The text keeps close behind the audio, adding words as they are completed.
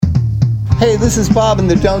Hey, this is Bob in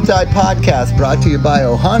the Don't Die podcast, brought to you by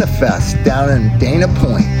Ohana Fest down in Dana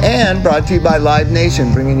Point, and brought to you by Live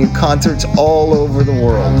Nation, bringing you concerts all over the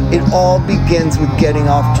world. It all begins with getting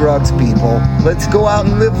off drugs, people. Let's go out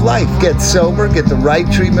and live life. Get sober, get the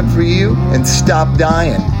right treatment for you, and stop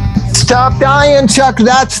dying. Stop dying, Chuck.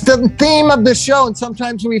 That's the theme of the show, and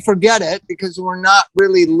sometimes we forget it because we're not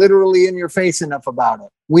really literally in your face enough about it.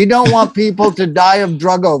 We don't want people to die of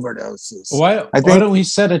drug overdoses. Why don't we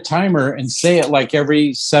set a timer and say it like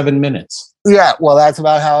every 7 minutes? Yeah, well, that's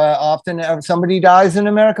about how often somebody dies in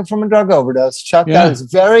America from a drug overdose. Chuck, Yeah. That is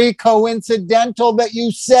very coincidental that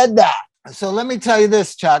you said that. So let me tell you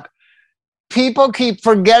this, Chuck. People keep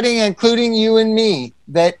forgetting, including you and me,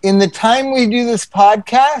 that in the time we do this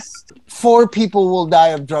podcast, 4 people will die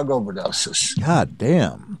of drug overdoses. God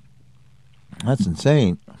damn. That's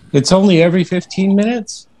insane. It's only every 15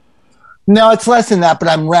 minutes? No, it's less than that, but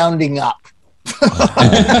I'm rounding up.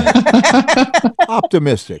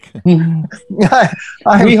 Optimistic.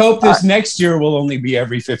 We hope this next year will only be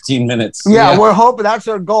every 15 minutes. Yeah, we're hoping that's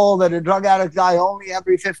our goal, that a drug addict die only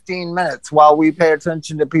every 15 minutes, while we pay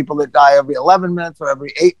attention to people that die every 11 minutes or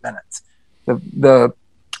every 8 minutes. The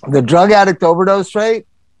drug addict overdose rate,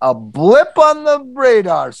 a blip on the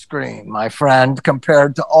radar screen, my friend,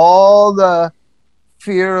 compared to all the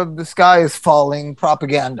fear of the sky is falling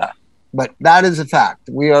propaganda. But that is a fact.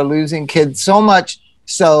 We are losing kids so much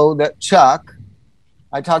so that, Chuck,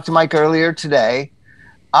 I talked to Mike earlier today.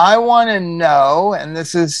 I want to know, and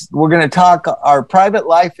we're going to talk our private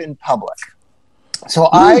life in public. So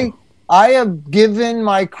I have given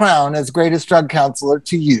my crown as greatest drug counselor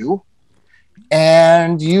to you,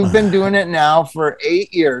 and you've been doing it now for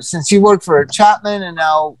 8 years, since you worked for Chapman and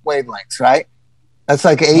now Wavelengths, right? That's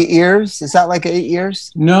like 8 years? Is that like 8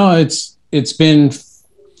 years? No, it's been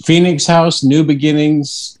Phoenix House, New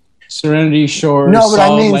Beginnings, Serenity Shores. No, but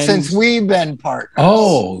I mean, Landings. since we've been partners.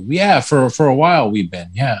 Oh, yeah, for a while we've been,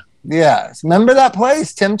 yeah. Yes. Remember that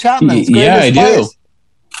place, Tim Chapman's Yeah, I place?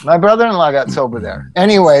 do. My brother-in-law got sober there.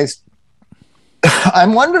 Anyways,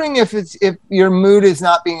 I'm wondering if your mood is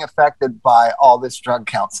not being affected by all this drug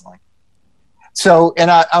counseling. So, and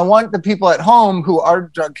I want the people at home who are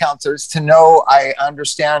drug counselors to know, I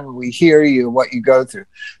understand, we hear you, what you go through.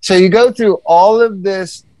 So you go through all of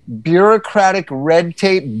this bureaucratic red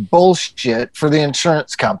tape bullshit for the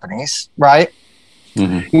insurance companies, right?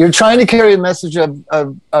 Mm-hmm. You're trying to carry a message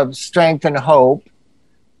of strength and hope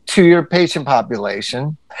to your patient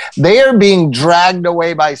population. They are being dragged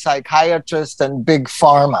away by psychiatrists and big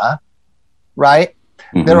pharma, right?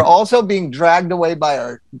 Mm-hmm. They're also being dragged away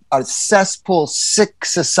by our cesspool sick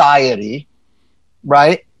society,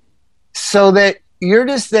 right? So that you're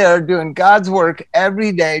just there doing God's work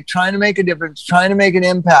every day, trying to make a difference, trying to make an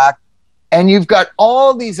impact, and you've got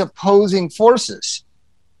all these opposing forces.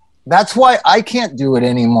 That's why I can't do it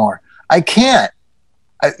anymore. I can't.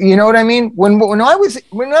 You know what I mean? When I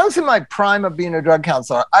was in my prime of being a drug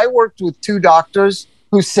counselor, I worked with 2 doctors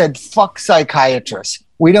who said, "Fuck psychiatrists.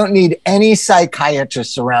 We don't need any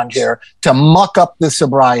psychiatrists around here to muck up the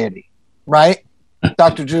sobriety," right?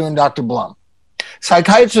 Dr. Drew and Dr. Blum.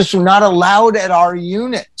 Psychiatrists were not allowed at our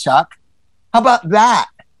unit, Chuck. How about that?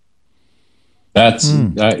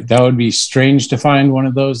 That would be strange to find one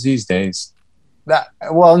of those these days.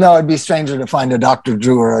 No, it'd be stranger to find a Dr.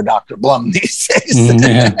 Drew or a Dr. Blum these days.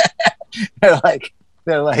 Yeah. They're like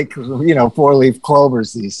 4-leaf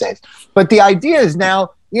clovers these days. But the idea is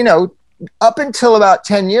now, up until about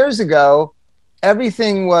 10 years ago,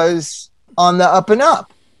 everything was on the up and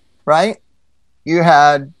up, right? You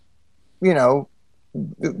had,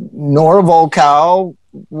 Nora Volkow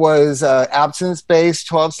was an abstinence-based,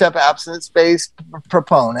 12-step abstinence-based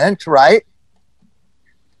proponent, right?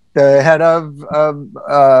 The head of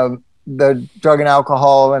the drug and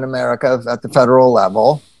alcohol in America at the federal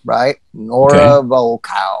level, right? Nora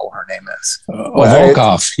Volkow, her name is.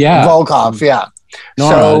 Volkov, yeah. Volkov, yeah.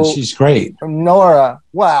 Nora, she's great. Nora,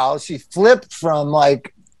 wow, she flipped from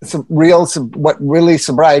like what really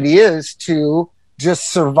sobriety is to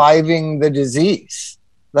just surviving the disease.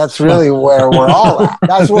 That's really where we're all at.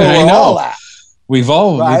 That's where we're all at. We've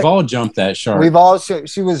all jumped that shark.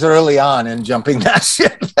 She was early on in jumping that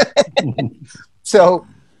ship. So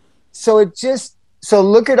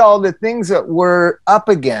look at all the things that we're up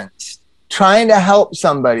against, trying to help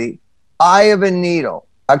somebody, eye of a needle,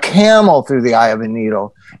 a camel through the eye of a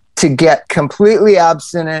needle, to get completely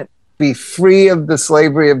abstinent, be free of the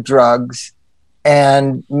slavery of drugs,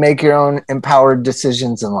 and make your own empowered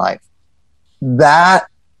decisions in life. That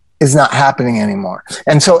is not happening anymore.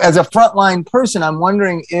 And so as a frontline person, I'm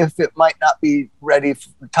wondering if it might not be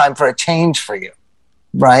time for a change for you,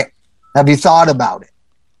 right? Have you thought about it?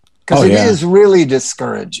 Because it is really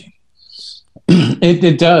discouraging.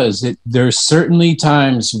 It does. There's certainly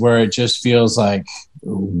times where it just feels like,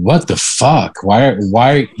 what the fuck?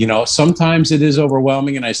 Why, sometimes it is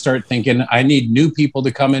overwhelming. And I start thinking, I need new people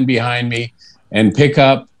to come in behind me and pick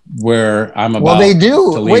up where I'm about. Well, they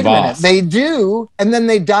do. To leave Wait a minute. off. They do. And then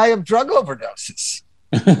they die of drug overdoses.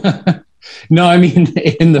 No, I mean,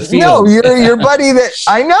 in the field. No, your buddy that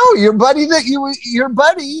I know, your buddy that was your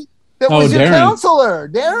Darren. counselor,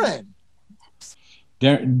 Darren.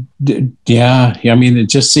 Yeah. I mean, it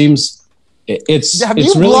just seems Have it's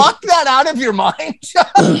you really, blocked that out of your mind?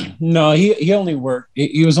 No, he only worked.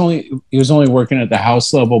 He was only working at the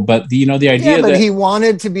house level. But the idea but that he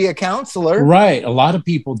wanted to be a counselor, right? A lot of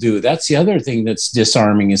people do. That's the other thing that's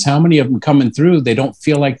disarming is how many of them coming through. They don't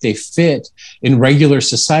feel like they fit in regular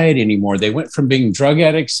society anymore. They went from being drug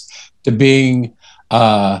addicts to being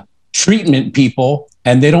treatment people.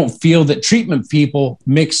 And they don't feel that treatment people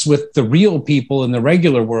mix with the real people in the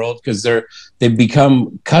regular world because they've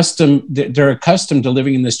become they're accustomed to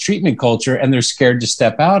living in this treatment culture and they're scared to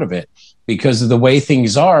step out of it because of the way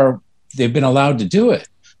things are. They've been allowed to do it.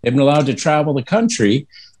 They've been allowed to travel the country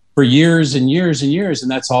for years and years and years, and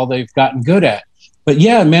that's all they've gotten good at. But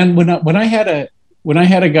yeah, man, when I had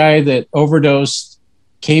a guy that overdosed,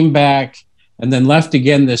 came back, and then left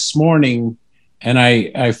again this morning. And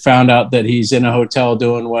I found out that he's in a hotel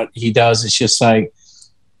doing what he does. It's just like,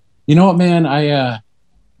 you know what, man?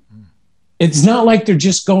 It's not like they're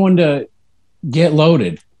just going to get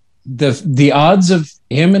loaded. The odds of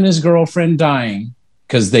him and his girlfriend dying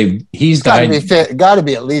because he's died. Got to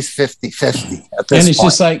be at least 50-50 at this point. And it's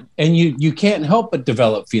just like, and you can't help but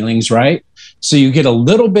develop feelings, right? So you get a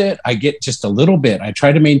little bit. I get just a little bit. I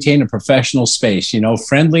try to maintain a professional space,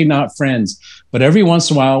 friendly, not friends. But every once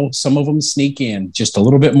in a while, some of them sneak in just a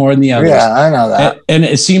little bit more than the others. Yeah, I know that. And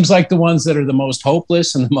it seems like the ones that are the most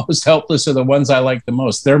hopeless and the most helpless are the ones I like the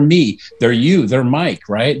most. They're me. They're you. They're Mike,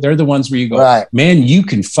 right? They're the ones where you go, right. Man, you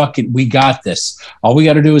can we got this. All we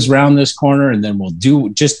got to do is round this corner and then we'll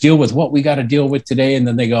just deal with what we got to deal with today. And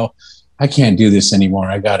then they go, I can't do this anymore.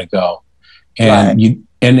 I got to go. And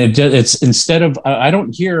it's instead of, I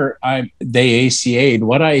don't hear they ACA'd.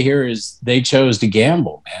 What I hear is they chose to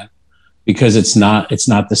gamble, man. Because it's not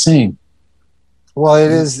the same. Well,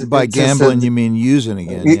 it is. By gambling, you mean using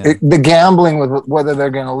again. The gambling with whether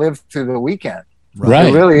they're going to live through the weekend. Right.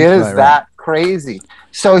 It really is that crazy.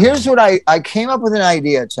 So here's what I came up with an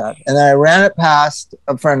idea, Chuck, and I ran it past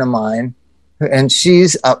a friend of mine, and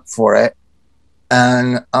she's up for it.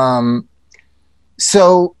 And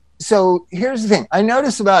so here's the thing. I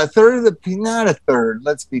noticed about a third of not a third,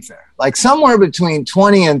 let's be fair, like somewhere between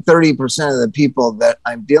 20 and 30% of the people that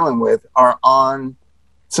I'm dealing with are on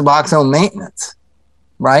Suboxone maintenance,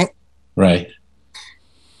 right? Right.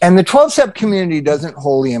 And the 12-step community doesn't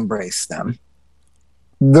wholly embrace them.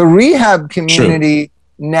 The rehab community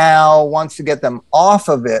now wants to get them off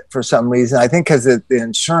of it for some reason. I think because of the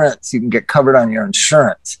insurance, you can get covered on your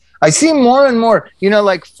insurance. I see more and more,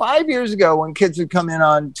 like 5 years ago when kids would come in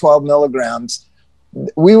on 12 milligrams,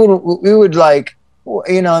 we would like,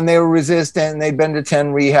 and they were resistant and they'd been to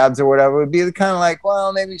 10 rehabs or whatever. It would be kind of like,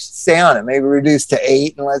 well, maybe you should stay on it, maybe reduce to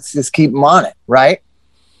 8 and let's just keep them on it. Right.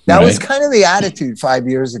 That was kind of the attitude 5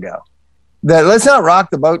 years ago, that let's not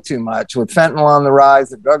rock the boat too much with fentanyl on the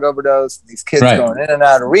rise, the drug overdose, these kids going in and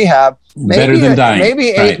out of rehab. Better than dying. Maybe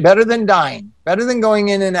 8, better than dying, better than going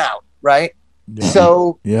in and out. Right. Yeah.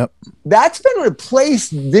 So that's been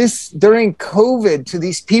replaced during COVID to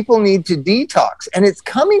these people need to detox, and it's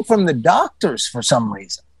coming from the doctors for some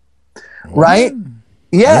reason, right?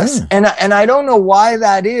 Yes, and I don't know why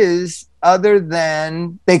that is, other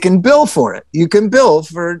than they can bill for it. You can bill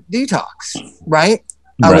for detox, right?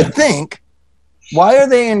 I would think. Why are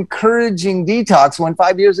they encouraging detox when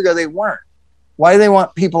 5 years ago they weren't? Why do they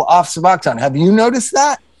want people off Suboxone? Have you noticed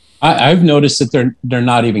that? I've noticed that they're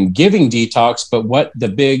not even giving detox, but what the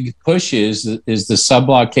big push is the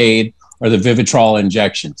Sublocade or the Vivitrol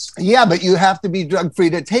injections. Yeah, but you have to be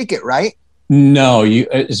drug-free to take it, right? No,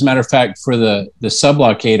 as a matter of fact, for the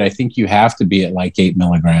Sublocade, I think you have to be at like 8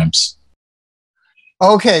 milligrams.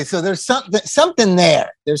 Okay, so there's something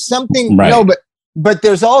there. There's something, right. No, but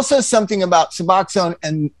there's also something about Suboxone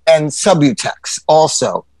and Subutex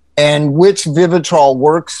also, and which Vivitrol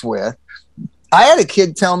works with. I had a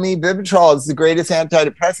kid tell me Vivitrol is the greatest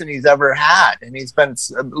antidepressant he's ever had, and he's been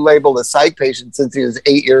labeled a psych patient since he was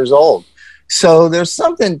 8 years old. So there's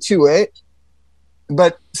something to it.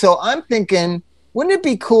 But so I'm thinking, wouldn't it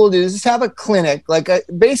be cool to just have a clinic,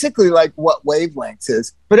 basically like what Wavelengths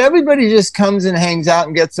is, but everybody just comes and hangs out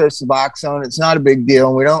and gets their Suboxone. It's not a big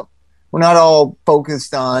deal. We're not all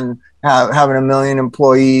focused on having 1 million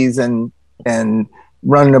employees and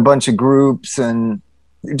running a bunch of groups, and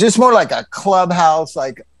just more like a clubhouse,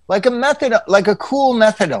 like a cool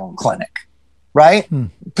methadone clinic, right?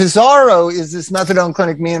 Pizarro is this methadone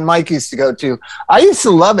clinic me and Mike used to go to. I used to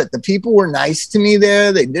love it. The people were nice to me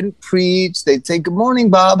there. They didn't preach. They'd say, "Good morning,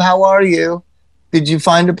 Bob. How are you? Did you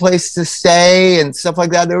find a place to stay?" and stuff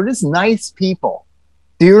like that. They were just nice people.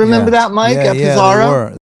 Do you remember that, Mike, at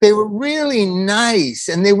Pizarro? They were really nice,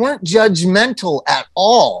 and they weren't judgmental at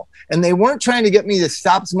all. And they weren't trying to get me to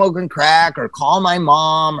stop smoking crack or call my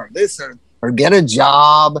mom or this or get a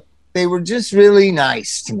job. They were just really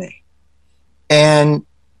nice to me. And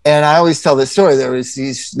I always tell this story. There was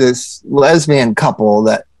this lesbian couple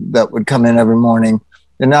that would come in every morning,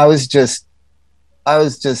 and I was just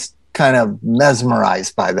kind of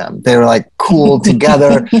mesmerized by them. They were like cool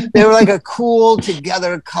together. They were like a cool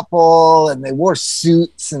together couple, and they wore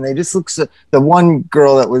suits, and they just looked so, the one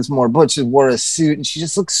girl that was more butch wore a suit, and she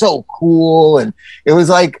just looked so cool. And it was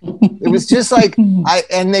just like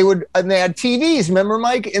and they had TVs, remember,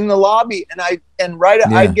 Mike, in the lobby, I'd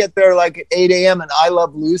get there like at 8 a.m. and I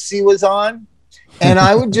Love Lucy was on, and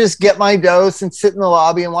I would just get my dose and sit in the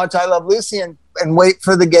lobby and watch I Love Lucy and wait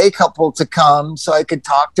for the gay couple to come so I could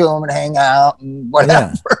talk to them and hang out and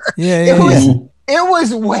whatever. It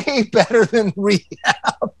was way better than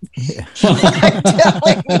rehab. I'm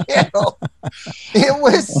telling you. It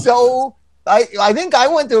was so. I think I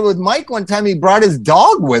went there with Mike one time. He brought his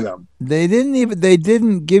dog with him. They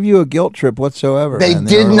didn't give you a guilt trip whatsoever. They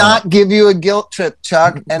did not give you a guilt trip,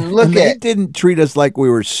 Chuck. And look, they didn't treat us like we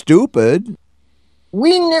were stupid.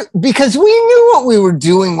 We knew, because we knew what we were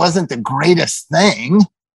doing wasn't the greatest thing.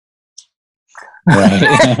 Right.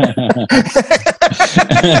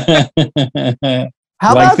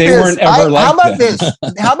 How like about they this? weren't ever like how about them. this?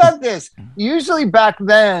 How about this? Usually back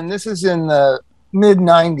then, this is in the mid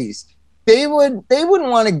 90s, they wouldn't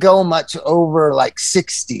want to go much over like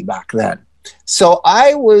 60 back then. So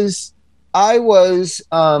I was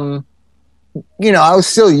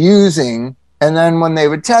still using. And then when they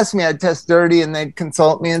would test me, I'd test dirty, and they'd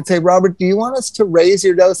consult me and say, "Robert, do you want us to raise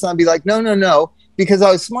your dose?" And I'd be like, no, because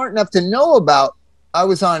I was smart enough to know I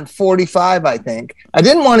was on 45, I think. I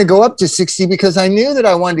didn't want to go up to 60 because I knew that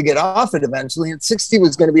I wanted to get off it eventually, and 60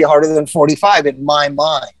 was going to be harder than 45 in my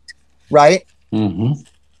mind, right? Mm-hmm.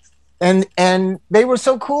 And they were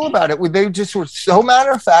so cool about it. They just were so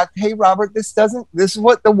matter of fact. "Hey, Robert, this is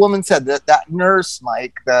what the woman said, that nurse,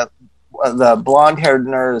 Mike, the blonde-haired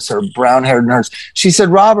nurse or brown-haired nurse. She said,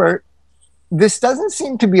 "Robert, this doesn't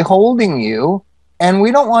seem to be holding you, and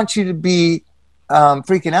we don't want you to be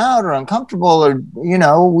freaking out or uncomfortable, or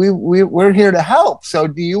we're here to help. So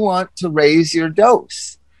do you want to raise your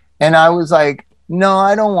dose?" And I was like, "No,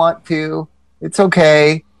 I don't want to. It's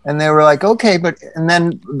okay." And they were like, "Okay," and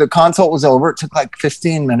then the consult was over. It took like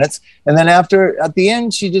 15 minutes, and then at the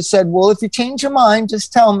end, she just said, "Well, if you change your mind,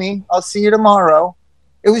 just tell me. I'll see you tomorrow."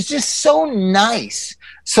 It was just so nice.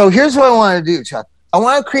 So here's what I want to do, Chuck. I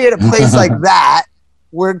want to create a place like that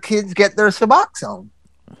where kids get their Suboxone.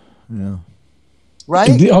 Yeah.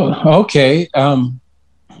 Right? Okay. And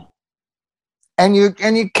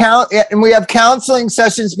you count, and we have counseling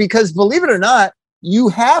sessions because, believe it or not, you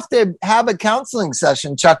have to have a counseling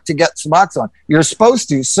session, Chuck, to get Suboxone. You're supposed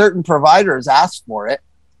to. Certain providers ask for it.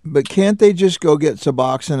 But can't they just go get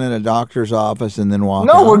Suboxone in a doctor's office and then walk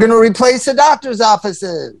out? No, we're going to replace the doctor's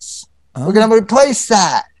offices. We're going to replace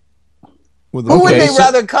that. Who would they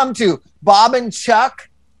rather come to? Bob and Chuck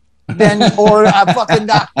or a fucking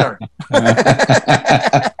doctor?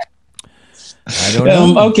 I don't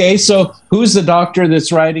know. Okay, so who's the doctor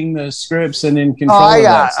that's writing the scripts and in control of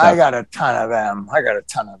that stuff? I got a ton of them. I got a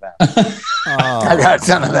ton of them.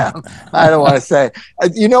 I don't want to say.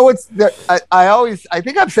 You know what's I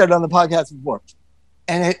think I've said it on the podcast before,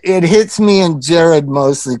 and it hits me and Jared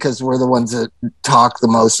mostly because we're the ones that talk the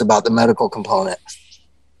most about the medical component.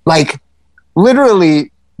 Like,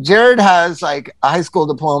 literally, Jared has like a high school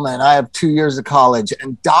diploma and I have 2 years of college,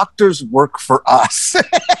 and doctors work for us.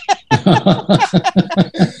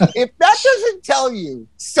 If that doesn't tell you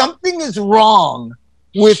something is wrong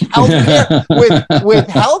with healthcare, with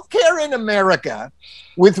healthcare in America,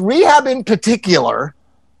 with rehab in particular,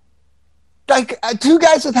 like 2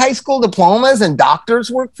 guys with high school diplomas and doctors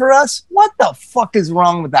work for us. What the fuck is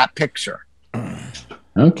wrong with that picture?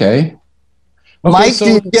 Okay, Mike,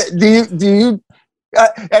 so do you?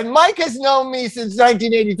 And Mike has known me since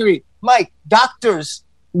 1983. Mike, doctors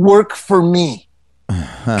work for me.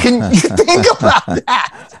 Can you think about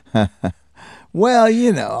that? Well,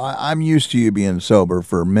 I'm used to you being sober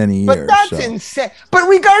for many years. But that's insane. But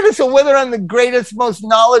regardless of whether I'm the greatest, most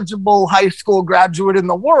knowledgeable high school graduate in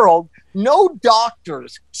the world, no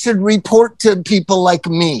doctors should report to people like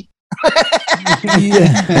me.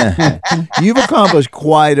 Yeah. You've accomplished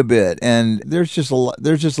quite a bit, and there's just a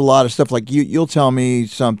lot of stuff. Like you'll tell me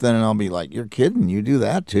something and I'll be like, you're kidding, you do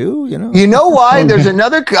that too, you know? You know why? There's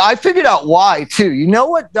another, I figured out why too. You know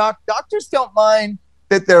what? Doctors don't mind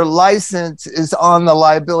that their license is on the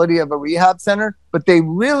liability of a rehab center, but they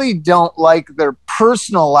really don't like their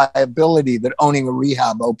personal liability that owning a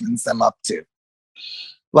rehab opens them up to.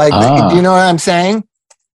 Like, do you know what I'm saying?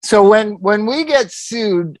 So when we get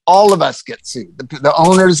sued, all of us get sued. The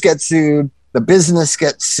owners get sued. The business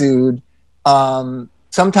gets sued.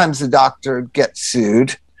 Sometimes the doctor gets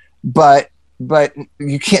sued, but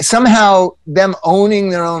you can't, somehow them owning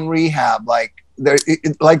their own rehab, like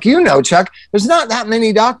Chuck, there's not that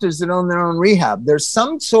many doctors that own their own rehab. There's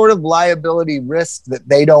some sort of liability risk that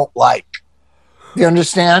they don't like. Do you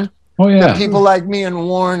understand? Oh, yeah. That people like me and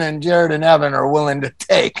Warren and Jared and Evan are willing to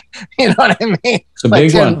take. You know what I mean? It's a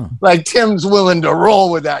big one. Like Tim's willing to roll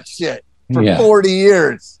with that shit for 40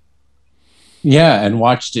 years. Yeah, and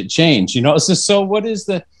watched it change. You know, so what is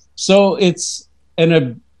the? So it's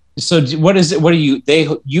So what is it? What do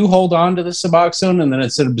you hold on to the Suboxone and then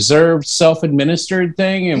it's an observed, self-administered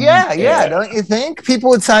thing? And, yeah. Don't you think people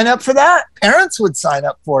would sign up for that? Parents would sign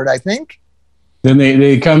up for it, I think. Then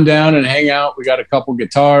they come down and hang out. We got a couple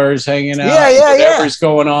guitars hanging out. Whatever's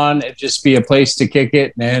going on, it'd just be a place to kick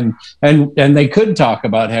it, and they could talk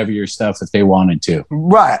about heavier stuff if they wanted to.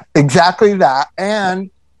 Right, exactly that. And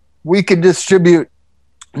we could distribute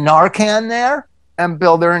Narcan there and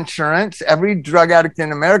bill their insurance. Every drug addict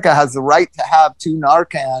in America has the right to have 2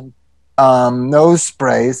 Narcan nose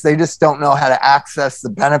sprays. They just don't know how to access the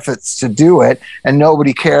benefits to do it, and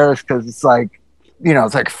nobody cares because it's like, you know,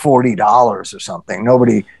 it's like $40 or something.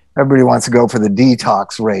 Everybody wants to go for the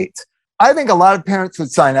detox rate. I think a lot of parents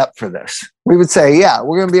would sign up for this. We would say, yeah,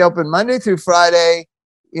 we're going to be open Monday through Friday,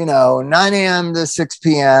 9 a.m. to 6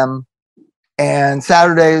 p.m. And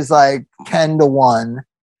Saturdays like 10 to 1.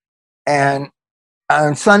 And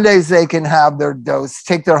on Sundays, they can have their dose,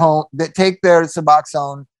 take their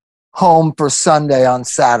Suboxone home for Sunday on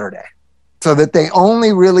Saturday, so that they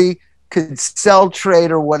only really could sell,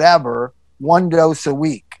 trade, or whatever 1 dose a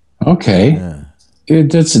week. Okay. Yeah.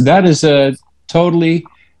 That is a totally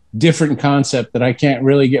different concept that I can't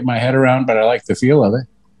really get my head around, but I like the feel of it.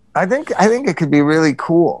 I think it could be really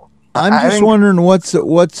cool. I'm just wondering what's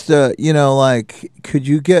the like, could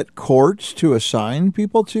you get courts to assign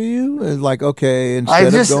people to you? Like, okay, instead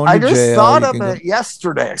of going to jail, I just thought of it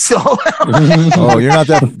yesterday. So oh, you're not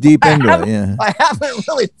that deep into it. Yeah, I haven't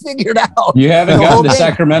really figured out. You haven't gotten to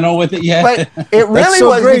Sacramento with it yet. But it really so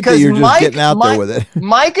was great because that you're just getting out there with it.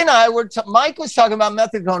 Mike and I were. Mike was talking about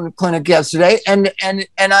methadone clinic yesterday, and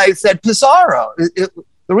I said Pizarro. The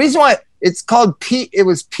reason why it's called it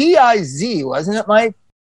was PIZ, wasn't it, Mike?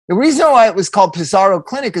 The reason why it was called Pizarro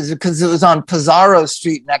Clinic is because it was on Pizarro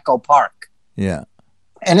Street in Echo Park. Yeah.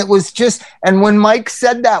 And it was just, and when Mike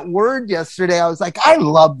said that word yesterday, I was like, I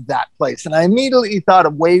love that place. And I immediately thought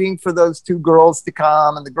of waiting for those 2 girls to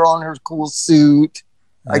come, and the girl in her cool suit.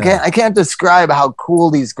 Yeah. I can't describe how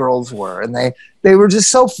cool these girls were. And they were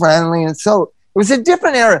just so friendly, and so it was a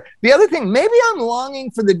different era. The other thing, maybe I'm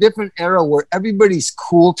longing for the different era where everybody's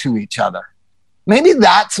cool to each other. Maybe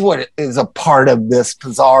that's what is a part of this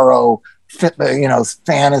Pizarro,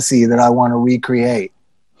 fantasy that I want to recreate.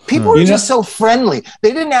 People are just so friendly.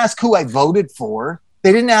 They didn't ask who I voted for.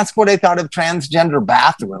 They didn't ask what I thought of transgender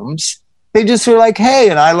bathrooms. They just were like, hey,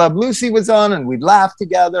 and I Love Lucy was on, and we'd laugh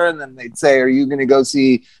together. And then they'd say, are you going to go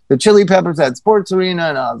see the Chili Peppers at Sports Arena?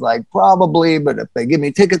 And I was like, probably, but if they give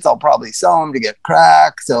me tickets, I'll probably sell them to get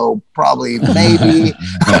crack. So probably, maybe.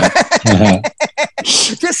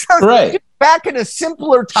 Just back in a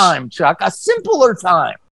simpler time, Chuck, a simpler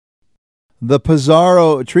time. The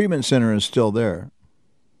Pizarro Treatment Center is still there.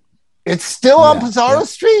 It's still on Pizarro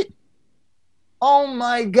Street? Oh,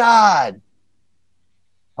 my God.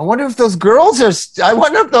 I wonder if those girls are still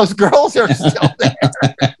there.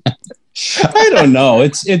 I don't know.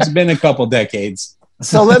 It's been a couple decades.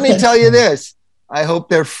 So let me tell you this. I hope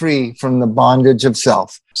they're free from the bondage of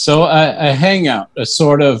self. So a hangout, a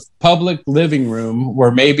sort of public living room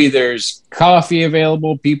where maybe there's coffee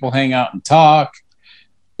available, people hang out and talk.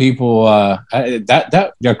 People,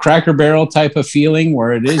 that a Cracker Barrel type of feeling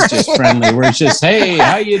where it is just friendly, where it's just, hey,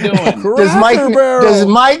 how you doing? Does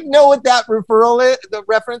Mike know what that the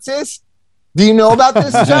reference is? Do you know about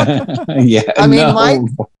this, Chuck? Yeah, I mean, Mike,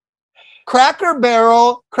 Cracker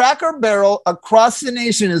Barrel across the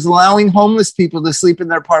nation is allowing homeless people to sleep in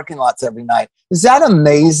their parking lots every night. Is that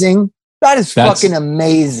amazing? That is fucking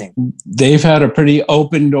amazing. They've had a pretty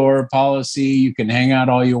open door policy. You can hang out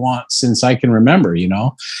all you want since I can remember, you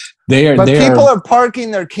know. But people are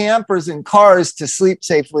parking their campers and cars to sleep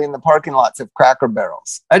safely in the parking lots of Cracker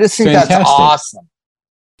Barrels. I just think that's awesome.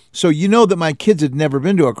 So you know that my kids had never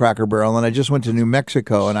been to a Cracker Barrel, and I just went to New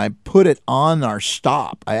Mexico, and I put it on our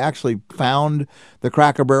stop. I actually found the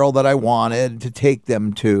Cracker Barrel that I wanted to take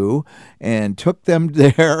them to, and took them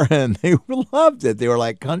there, and they loved it. They were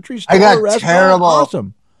like, country store restaurant, terrible.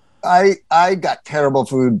 Awesome. I got terrible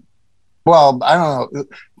food. Well, I don't know.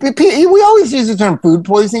 We always use the term food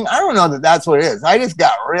poisoning. I don't know that that's what it is. I just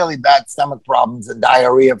got really bad stomach problems and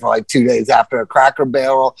diarrhea for like 2 days after a Cracker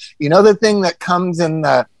Barrel. You know, the thing that comes in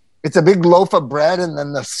it's a big loaf of bread, and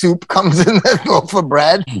then the soup comes in the loaf of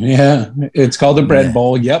bread. Yeah, it's called a bread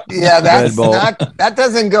bowl. Yep. Yeah, that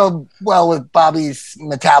doesn't go well with Bobby's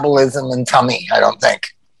metabolism and tummy, I don't think.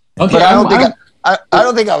 Okay, but I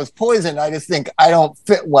don't think I was poisoned. I just think I don't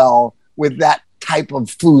fit well with that type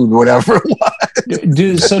of food, whatever it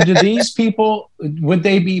was. So do these people, would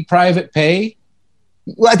they be private pay?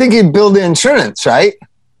 Well, I think you'd build the insurance, right?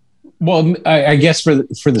 Well, I guess for the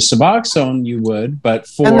Suboxone you would, but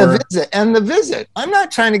for and the visit. I'm not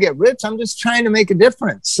trying to get rich. I'm just trying to make a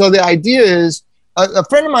difference. So the idea is, a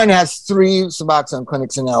friend of mine has 3 Suboxone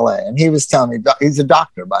clinics in LA, and he was telling me, he's a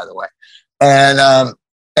doctor, by the way, and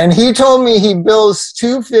he told me he bills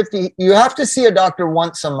 $250. You have to see a doctor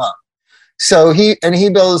once a month. So he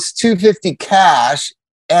bills $250 cash,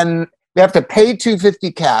 and they have to pay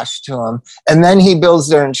 $250 cash to him, and then he bills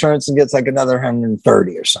their insurance and gets like another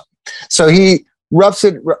 $130 or something. So he rounds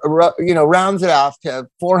it off to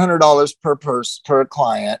 $400 per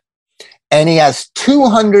client, and he has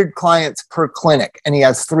 200 clients per clinic, and he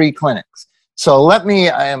has 3 clinics. So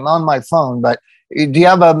I am on my phone, but do you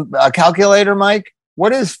have a calculator, Mike?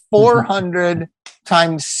 What is 400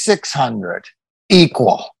 times 600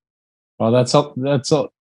 equal? Well, it'd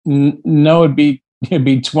be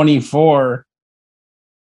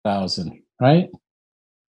 24,000, right?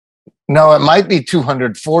 No, it might be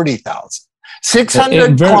 240,000.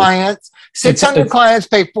 600 clients. 600 clients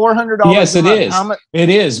pay $400. Yes, it is. It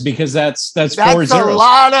is, because that's 4 zeros.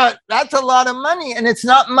 That's a lot of money, and it's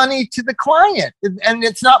not money to the client, and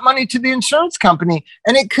it's not money to the insurance company,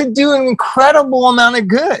 and it could do an incredible amount of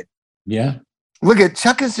good. Yeah. Look at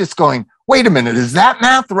Chuck is just going, wait a minute, is that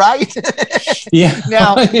math right? Yeah.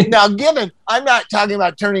 Now, given I'm not talking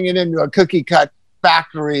about turning it into a cookie cut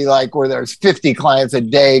factory, like where there's 50 clients a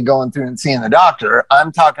day going through and seeing the doctor.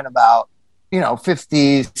 I'm talking about,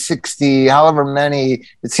 50, 60, however many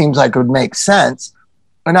it seems like would make sense.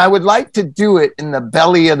 And I would like to do it in the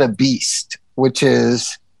belly of the beast, which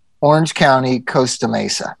is Orange County, Costa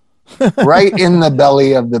Mesa, right in the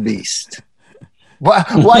belly of the beast.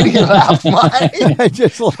 Why do you laugh, Mike? I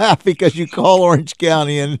just laugh because you call Orange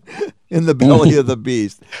County in the belly of the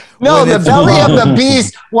beast. No, the belly of the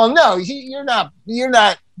beast. Well, no, you're not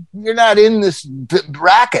in this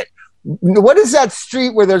bracket. What is that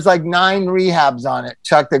street where there's like 9 rehabs on it,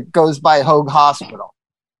 Chuck, that goes by Hoag Hospital?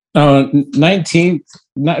 19th.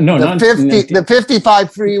 The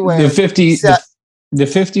 55 freeway. The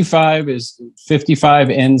 55 is 55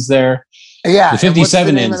 ends there. Yeah. The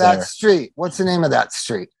 57 ends there. Street. What's the name of that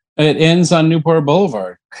street? It ends on Newport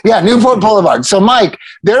Boulevard. Yeah, Newport Boulevard. So, Mike,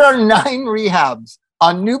 there are 9 rehabs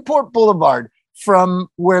on Newport Boulevard from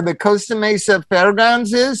where the Costa Mesa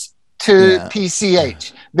Fairgrounds is to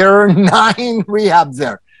PCH. There are 9 rehabs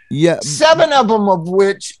there. Yeah. 7 of them of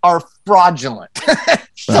which are fraudulent.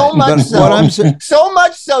 So much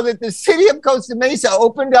so that the city of Costa Mesa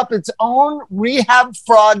opened up its own rehab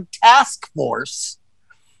fraud task force.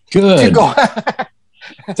 Good. Thank God.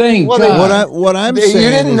 What I'm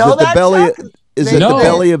saying is that the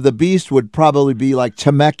belly of the beast would probably be like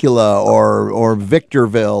Temecula or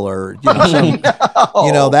Victorville, or that would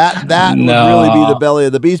really be the belly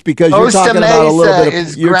of the beast, because you're talking about a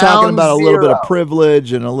little bit of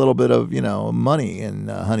privilege and a little bit of money in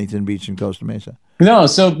Huntington Beach and Costa Mesa. No,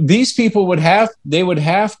 so these people would have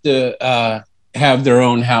to have their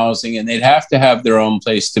own housing, and they'd have to have their own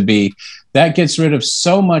place to be. That gets rid of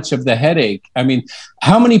so much of the headache. I mean,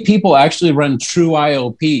 how many people actually run true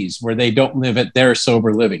IOPs where they don't live at their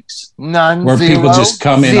sober livings? None. Where people just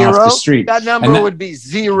come in off the street. That number would be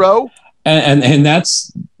 0. And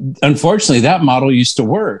that's, unfortunately, that model used to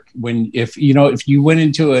work. If you went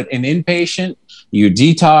into an inpatient, you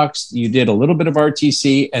detoxed, you did a little bit of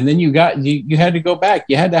RTC, and then you had to go back.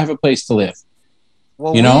 You had to have a place to live.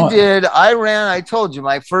 Well, we did. I told you,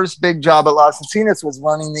 my first big job at Las Encinas was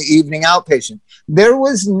running the evening outpatient. There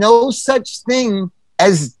was no such thing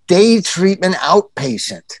as day treatment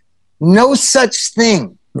outpatient. No such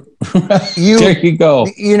thing. There you go.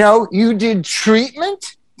 You know, you did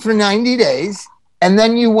treatment for 90 days and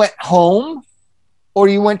then you went home or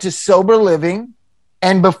you went to sober living.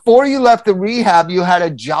 And before you left the rehab, you had a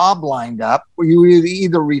job lined up where you were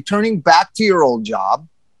either returning back to your old job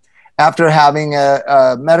after having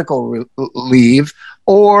a medical leave,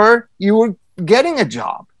 or you were getting a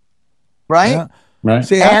job, right? Yeah. Right.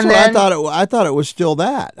 See, that's what I thought it was still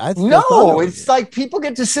that. No, it's like people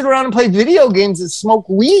get to sit around and play video games and smoke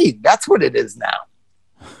weed. That's what it is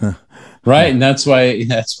now. Right, and that's why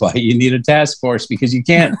you need a task force, because you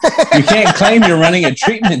can't claim you're running a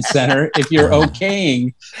treatment center if you're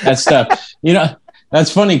okaying that stuff. You know,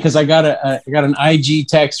 that's funny because I got an IG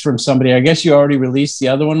text from somebody. I guess you already released the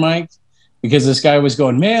other one, Mike, because this guy was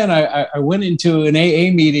going, man, I went into an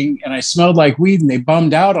AA meeting and I smelled like weed and they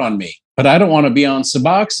bummed out on me, but I don't want to be on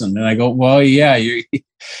Suboxone. And I go, well, yeah, you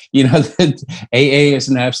know, AA is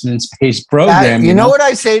an abstinence-based program. You know what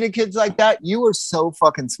I say to kids like that? You are so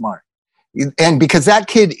fucking smart. And because that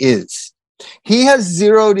kid he has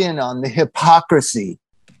zeroed in on the hypocrisy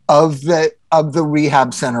of the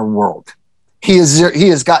rehab center world. He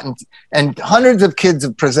has gotten, and hundreds of kids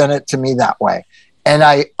have presented to me that way. And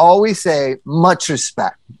I always say, much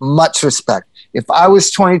respect, much respect. If I was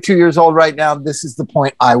 22 years old right now, this is the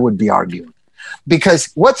point I would be arguing. Because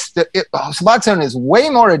Suboxone is way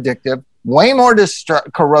more addictive, way more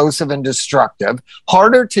corrosive and destructive,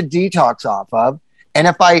 harder to detox off of. And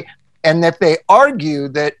if they argue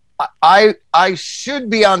that I should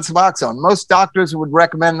be on Suboxone, most doctors would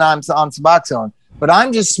recommend I'm on Suboxone, but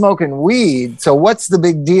I'm just smoking weed. So what's the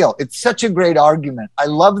big deal? It's such a great argument. I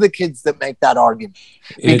love the kids that make that argument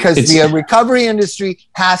because the recovery industry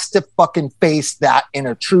has to fucking face that in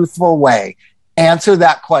a truthful way. Answer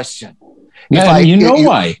that question. Yeah, you know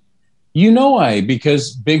why? You know why?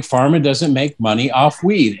 Because Big Pharma doesn't make money off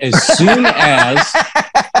weed. As soon as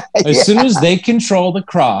they control the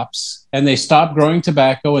crops and they stop growing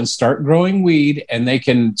tobacco and start growing weed and they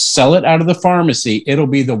can sell it out of the pharmacy, it'll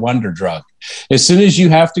be the wonder drug. As soon as you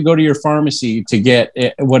have to go to your pharmacy to get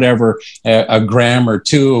a gram or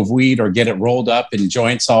two of weed or get it rolled up in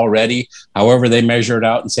joints already, however they measure it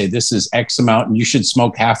out and say this is X amount and you should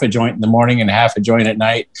smoke half a joint in the morning and half a joint at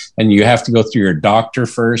night, and you have to go through your doctor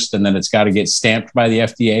first and then it's got to get stamped by the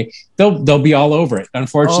FDA, they'll be all over it.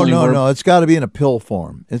 Unfortunately, no, it's got to be in a pill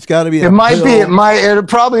form. It's got to be. It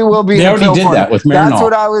probably will be. They already did that with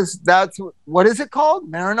Marinol. What is it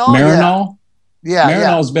called? Marinol. Marinol. Yeah.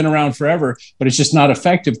 Marinol's been around forever, but it's just not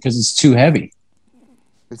effective because it's too heavy.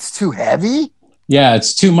 It's too heavy? Yeah,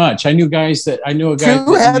 it's too much. I knew a guy. Too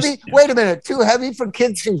heavy? Wait a minute. Too heavy for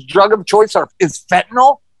kids whose drug of choice is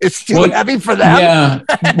fentanyl? It's too heavy for them? Yeah.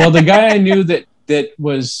 Well, the guy I knew that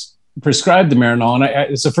was prescribed the Marinol, and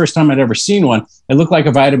it's the first time I'd ever seen one. It looked like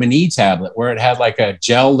a vitamin E tablet where it had like a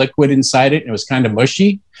gel liquid inside it and it was kind of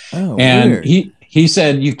mushy. Oh, and weird. He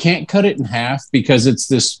said, you can't cut it in half because it's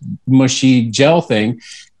this mushy gel thing.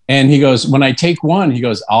 And he goes, when I take one, he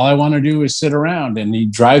goes, all I want to do is sit around. And he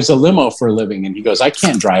drives a limo for a living. And he goes, I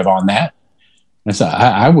can't drive on that. And I said,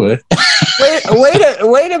 I would.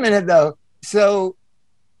 Wait a minute, though. So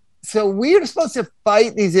we're supposed to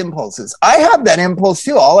fight these impulses. I have that impulse,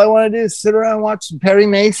 too. All I want to do is sit around and watch Perry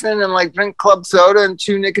Mason and like drink club soda and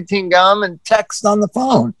chew nicotine gum and text on the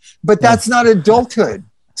phone. But that's not adulthood.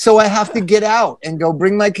 So I have to get out and go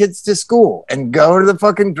bring my kids to school and go to the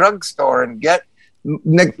fucking drugstore and get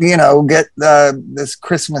this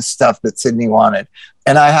Christmas stuff that Sydney wanted.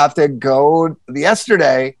 And I have to go.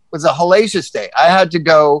 Yesterday was a hellacious day. I had to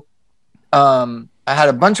go. I had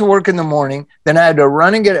a bunch of work in the morning. Then I had to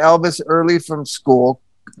run and get Elvis early from school.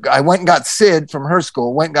 I went and got Sid from her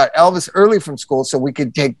school, went and got Elvis early from school so we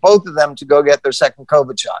could take both of them to go get their second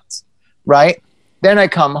COVID shots. Right. Then I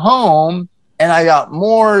come home. And I got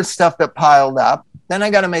more stuff that piled up. Then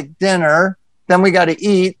I got to make dinner. Then we got to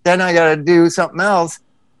eat. Then I got to do something else.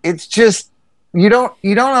 It's just, you don't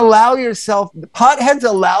allow yourself, the potheads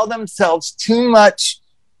allow themselves too much,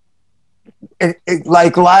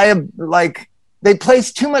 like they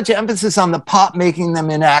place too much emphasis on the pot making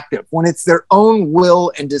them inactive when it's their own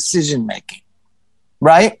will and decision making,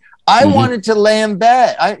 right? I wanted to lay in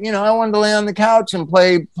bed. I wanted to lay on the couch and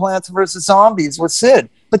play Plants vs. Zombies with Sid.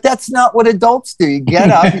 But that's not what adults do. You get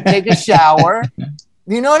up, you take a shower.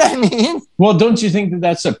 You know what I mean? Well, don't you think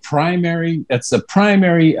that's the primary,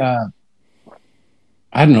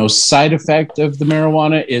 side effect of the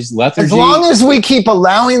marijuana is lethargy? As long as we keep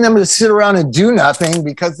allowing them to sit around and do nothing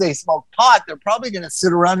because they smoke pot, they're probably going to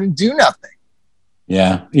sit around and do nothing.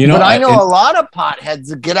 Yeah. But I know a lot of potheads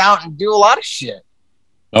that get out and do a lot of shit.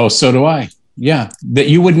 Oh, so do I. that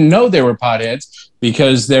you wouldn't know they were potheads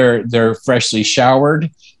because they're freshly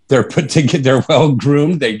showered, they're put together, they're well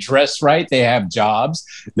groomed, they dress right, they have jobs,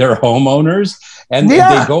 they're homeowners, and they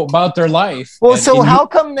go about their life. Well, so how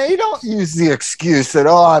come they don't use the excuse that,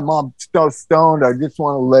 oh, I'm so stoned, I just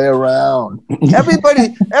want to lay around?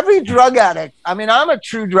 Every drug addict, I mean, I'm a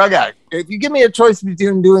true drug addict. If you give me a choice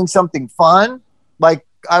between doing something fun, like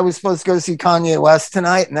I was supposed to go see Kanye West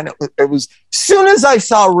tonight, and then it was soon as I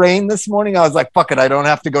saw Rain this morning, I was like, fuck it, I don't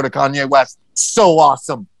have to go to Kanye West. So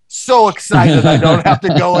awesome. So excited I don't have to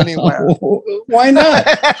go anywhere. Why not?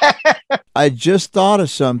 I just thought of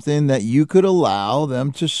something that you could allow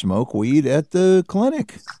them to smoke weed at the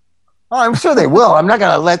clinic. Oh, I'm sure they will. I'm not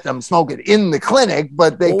going to let them smoke it in the clinic,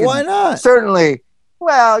 but they can why not? Certainly.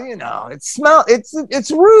 Well, you know, it's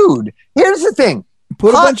rude. Here's the thing.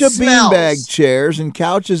 Put Hot a bunch of smells. beanbag chairs and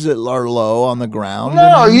couches that are low on the ground.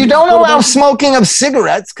 No, you don't allow smoking of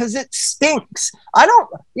cigarettes because it stinks. I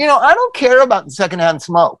don't care about the secondhand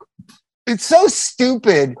smoke. It's so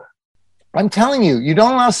stupid. I'm telling you, you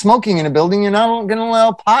don't allow smoking in a building. You're not going to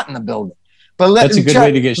allow pot in the building. But that's a good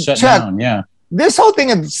way to get shut down. Yeah. This whole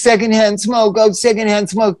thing of secondhand smoke.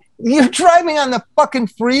 You're driving on the fucking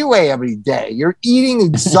freeway every day. You're eating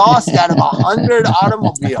exhaust out of 100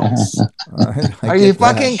 automobiles. Are you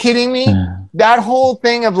fucking kidding me? That whole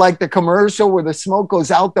thing of like the commercial where the smoke goes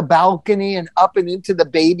out the balcony and up and into the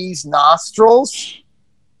baby's nostrils.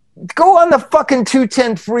 Go on the fucking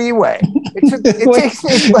 210 freeway.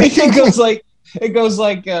 It goes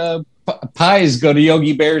like pies go to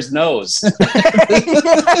Yogi Bear's nose.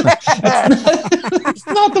 It's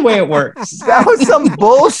not the way it works. That was some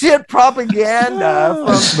bullshit propaganda.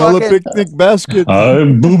 Smell a picnic basket.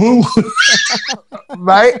 I'm boo-boo.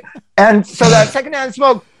 Right? And so that secondhand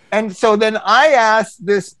smoke. And so then I asked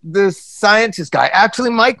this scientist guy, actually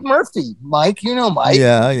Mike Murphy. Mike, you know Mike.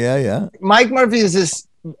 Yeah. Mike Murphy is this,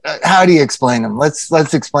 how do you explain him?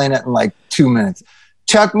 Let's explain it in like 2 minutes.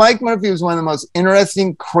 Chuck, Mike Murphy was one of the most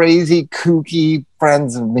interesting, crazy, kooky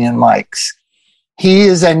friends of me and Mike's. He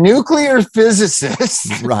is a nuclear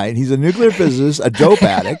physicist. Right. He's a nuclear physicist, a dope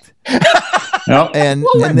addict. No. And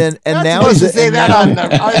now he's a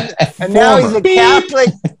Catholic.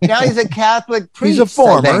 Now he's a Catholic priest. He's a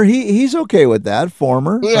former. He's okay with that.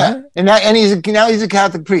 Former. Yeah. Right? And now he's a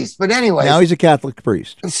Catholic priest. But anyway. Now he's a Catholic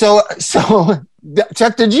priest. So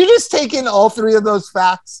Chuck, did you just take in all three of those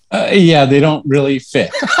facts? Yeah, they don't really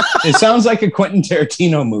fit. It sounds like a Quentin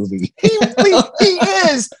Tarantino movie. He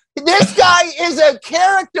is. This guy is a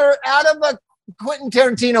character out of a Quentin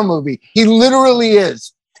Tarantino movie. He literally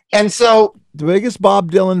is. And so the biggest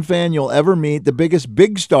Bob Dylan fan you'll ever meet, the biggest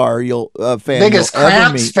Big Star biggest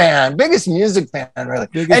Cramps fan, biggest music fan, really.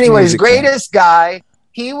 Anyways, greatest guy.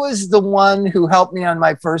 He was the one who helped me on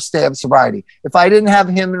my first day of sobriety. If I didn't have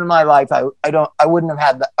him in my life, I wouldn't have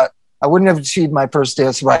had I wouldn't have achieved my first day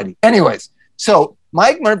of sobriety. Anyways, so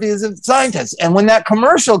Mike Murphy is a scientist, and when that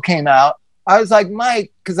commercial came out, I was like,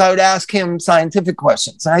 Mike, because I would ask him scientific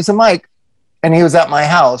questions, and I said, Mike, and he was at my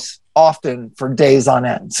house often for days on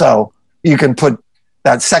end. So you can put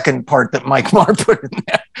that second part that Mike Marr put in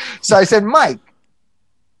there. So I said, Mike,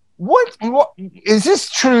 what is this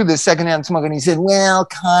true, the secondhand smoke? And he said, well,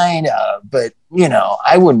 kind of, but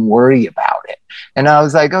I wouldn't worry about it. And I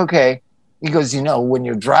was like, okay. He goes, when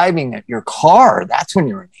you're driving your car, that's when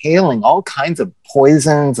you're inhaling all kinds of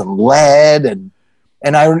poisons and lead.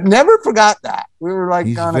 And I never forgot that. We were like,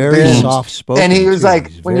 he's on very a binge. soft-spoken. And he was like,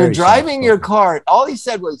 he's when you're driving your car, all he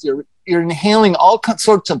said was you're inhaling all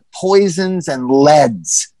sorts of poisons and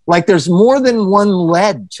leads. Like there's more than one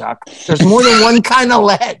lead, Chuck. There's more than one kind of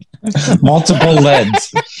lead. Multiple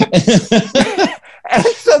leads. And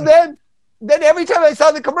so then every time I saw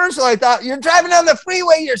the commercial, I thought, you're driving on the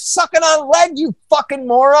freeway, you're sucking on lead, you fucking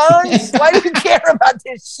morons. Why do you care about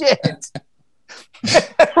this shit?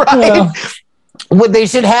 Right? Well, they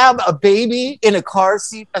should have a baby in a car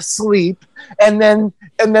seat asleep, and then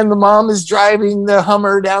the mom is driving the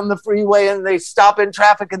Hummer down the freeway, and they stop in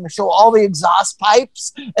traffic and they show all the exhaust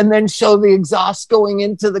pipes, and then show the exhaust going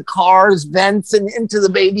into the car's vents and into the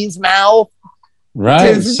baby's mouth.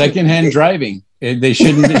 Right, secondhand driving. They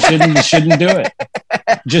shouldn't do it.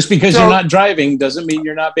 Just because you're not driving doesn't mean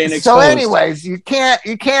you're not being exposed. So, anyways, you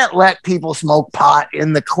can't let people smoke pot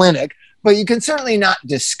in the clinic, but you can certainly not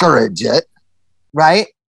discourage it. Right.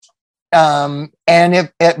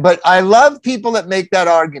 But I love people that make that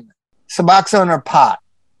argument, Suboxone or pot.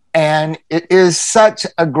 And it is such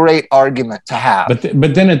a great argument to have.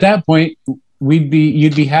 But then at that point, you'd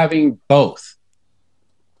be having both.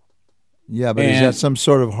 Yeah, but is that some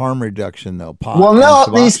sort of harm reduction though? Pot well, no,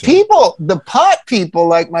 and these Suboxone. people, the pot people,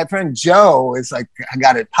 like my friend Joe is like, I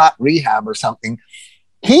got a pot rehab or something.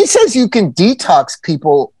 He says you can detox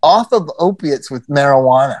people off of opiates with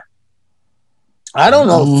marijuana. I don't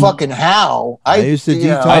know fucking how. I used to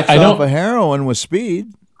detox off of heroin with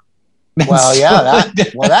speed. Well, yeah,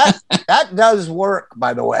 that does work,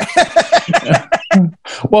 by the way.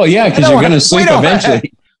 Well, yeah, because you're going to sleep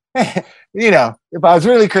eventually. You know, if I was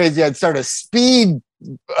really crazy, I'd start a speed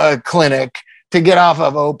clinic to get off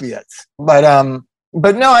of opiates. But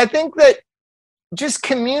no, I think that just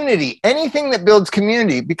community, anything that builds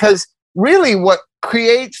community, because really what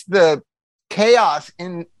creates the chaos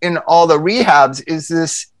in all the rehabs is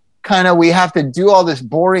this kind of, we have to do all this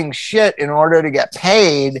boring shit in order to get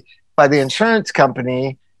paid by the insurance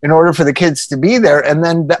company in order for the kids to be there. And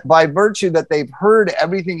then by virtue that they've heard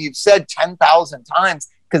everything you've said 10,000 times,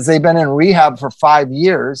 because they've been in rehab for 5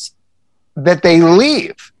 years, that they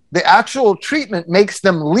leave. The actual treatment makes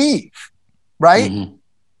them leave, right? Mm-hmm.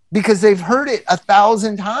 Because they've heard it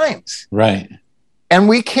 1,000 times. Right. And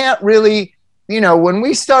we can't really, when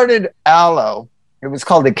we started Aloe, it was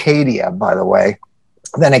called Acadia, by the way.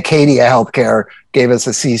 Then Acadia Healthcare gave us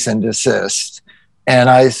a cease and desist. And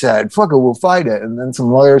I said, fuck it, we'll fight it. And then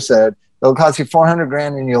some lawyer said, it'll cost you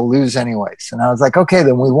 $400,000 and you'll lose anyways. And I was like, okay,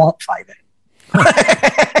 then we won't fight it.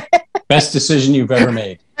 Best decision you've ever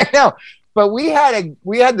made. I know. But we had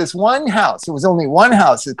this one house. It was only one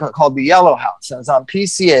house. It's called the Yellow House. It was on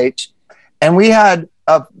PCH. And we had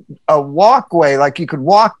a walkway, like you could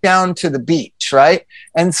walk down to the beach, right?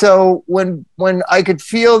 And so when I could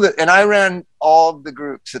feel that, and I ran all of the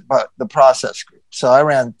groups, but the process group. So I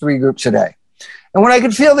ran 3 groups a day. And when I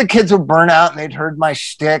could feel the kids were burnt out and they'd heard my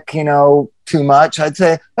shtick, too much, I'd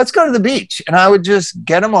say, let's go to the beach. And I would just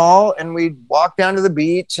get them all and we'd walk down to the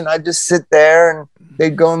beach and I'd just sit there and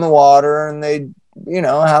they'd go in the water and they'd,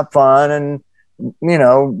 have fun and,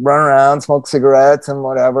 run around, smoke cigarettes and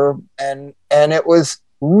whatever. And it was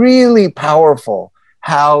really powerful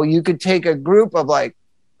how you could take a group of like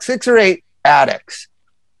 6 or 8 addicts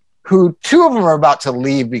who 2 of them are about to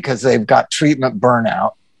leave because they've got treatment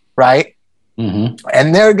burnout, right? Mm-hmm.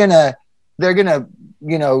 And they're gonna,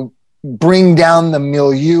 bring down the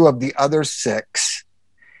milieu of the other 6.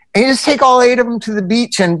 And you just take all 8 of them to the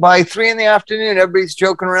beach, and by 3 p.m, everybody's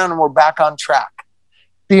joking around and we're back on track.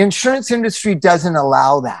 The insurance industry doesn't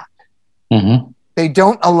allow that. Mm-hmm. They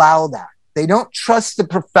don't allow that. They don't trust the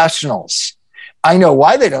professionals. I know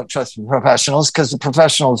why they don't trust the professionals, because the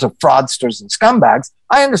professionals are fraudsters and scumbags.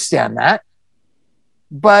 I understand that.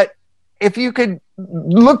 But if you could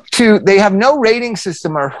look to, they have no rating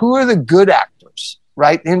system or who are the good actors,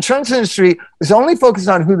 right? The insurance industry is only focused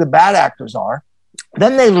on who the bad actors are.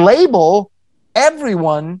 Then they label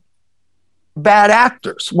everyone bad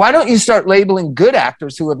actors. Why don't you start labeling good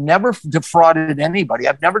actors who have never defrauded anybody?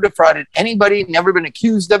 I've never defrauded anybody, never been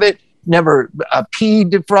accused of it, never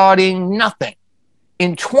defrauding, nothing.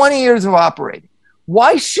 In 20 years of operating,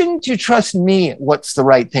 why shouldn't you trust me what's the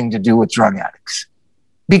right thing to do with drug addicts?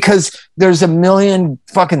 Because there's a million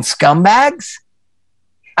fucking scumbags?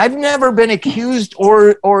 I've never been accused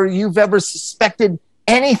or you've ever suspected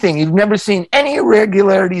anything. You've never seen any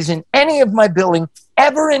irregularities in any of my billing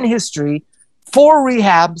ever in history for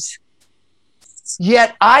rehabs.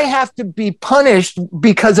 Yet I have to be punished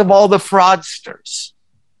because of all the fraudsters.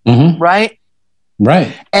 Mm-hmm. Right?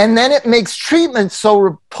 Right. And then it makes treatment so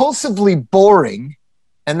repulsively boring.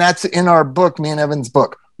 And that's in our book, me and Evan's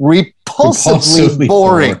book. Repulsively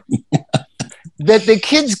boring. That the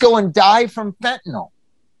kids go and die from fentanyl.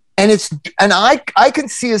 And I can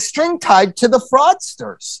see a string tied to the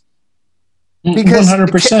fraudsters. Because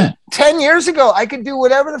 100%. 10 years ago, I could do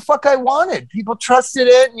whatever the fuck I wanted. People trusted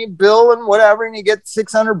it, and you bill and whatever, and you get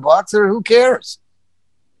 $600 or who cares?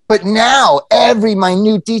 But now, every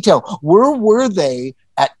minute detail, where were they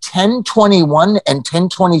at 10:21 and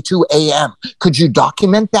 10:22 a.m.? Could you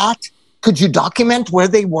document that? Could you document where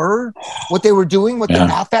they were, what they were doing, what their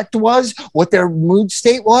affect was, what their mood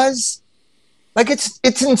state was? Like,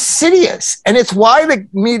 it's insidious. And it's why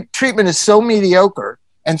the treatment is so mediocre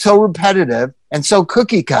and so repetitive and so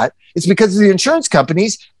cookie cut. It's because of the insurance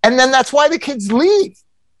companies. And then that's why the kids leave.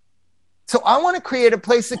 So I want to create a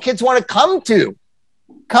place the kids want to come to.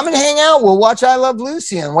 Come and hang out. We'll watch I Love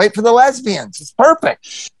Lucy and wait for the lesbians. It's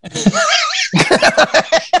perfect.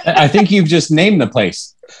 I think you've just named the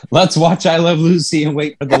place. Let's watch I Love Lucy and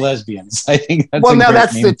wait for the lesbians. I think that's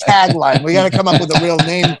that's the tagline. We got to come up with a real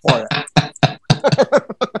name for it.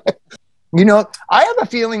 I have a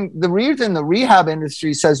feeling the reason the rehab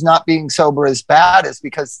industry says not being sober is bad is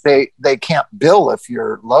because they can't bill if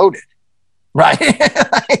you're loaded. Right.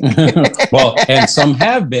 Well, and some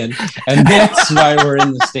have been, and that's why we're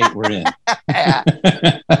in the state we're in. Yeah.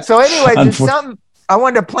 So anyway, there's something I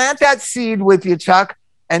wanted to plant that seed with you, Chuck,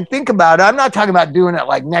 and think about it. I'm not talking about doing it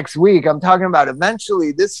like next week. I'm talking about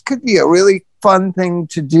eventually this could be a really fun thing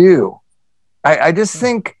to do. I just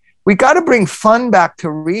think we got to bring fun back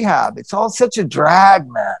to rehab. It's all such a drag,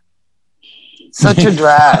 man. Such a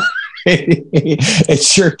drag. It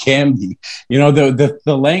sure can be. You know,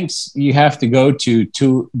 the lengths you have to go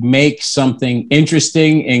to make something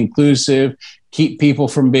interesting, inclusive, keep people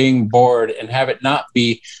from being bored, and have it not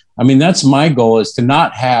be. I mean, that's my goal, is to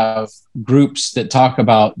not have groups that talk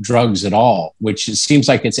about drugs at all, which it seems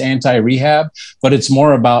like it's anti-rehab, but it's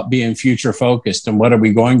more about being future focused and what are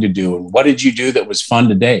we going to do? And what did you do that was fun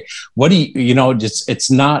today? What do you know, just,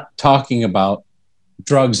 it's not talking about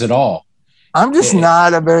drugs at all. I'm just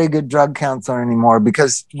not a very good drug counselor anymore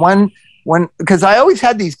because because I always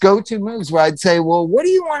had these go-to moves where I'd say, well, what do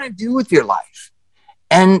you want to do with your life?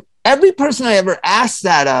 And every person I ever asked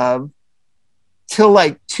that of till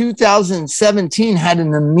like 2017 had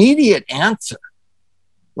an immediate answer.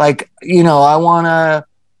 Like, you know, I want to,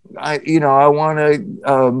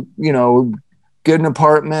 get an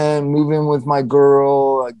apartment, move in with my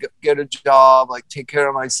girl, get a job, like take care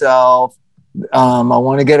of myself. I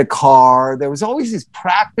want to get a car. There was always these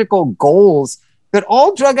practical goals that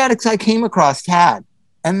all drug addicts I came across had.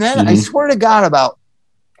 And then I swear to God, about,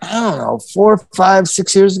 I don't know, 4, 5,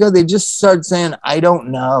 6 years ago, they just started saying, I don't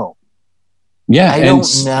know. Yeah, I don't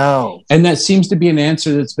know. And that seems to be an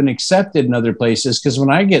answer that's been accepted in other places. Because when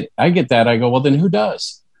I get that, I go, well, then who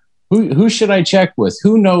does? Who should I check with?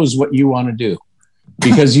 Who knows what you want to do?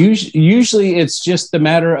 Because usually it's just a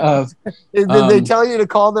matter of. Did they tell you to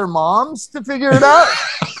call their moms to figure it out?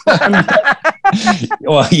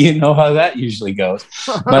 Well, you know how that usually goes.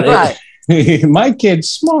 But right. My kid's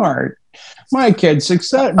smart. My kid's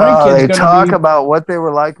success. They talk about what they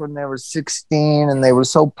were like when they were 16 and they were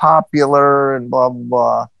so popular and blah, blah,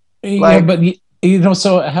 blah. Yeah, but you know,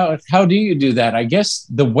 so how do you do that? I guess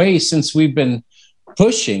the way, since we've been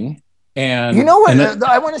pushing, and you know what,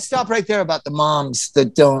 I want to stop right there about the moms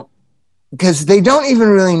that don't, because they don't even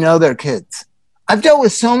really know their kids. I've dealt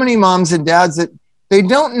with so many moms and dads that they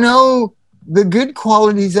don't know the good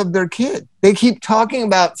qualities of their kid. They keep talking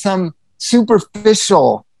about some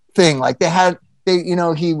superficial thing, like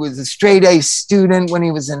he was a straight A student when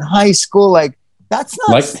he was in high school. Like that's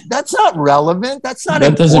not relevant. That's not.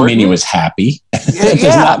 That doesn't mean he was happy.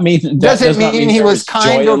 Doesn't mean he was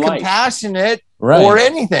kind or compassionate or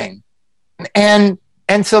anything. And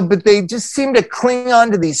so, but they just seem to cling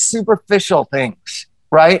on to these superficial things,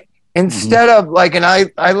 right? Instead of like, and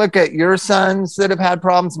I look at your sons that have had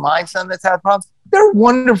problems, my son that's had problems. They're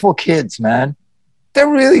wonderful kids, man. They're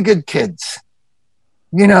really good kids.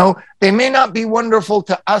 You know, they may not be wonderful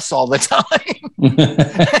to us all the time.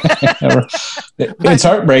 It's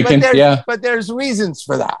heartbreaking. But there's reasons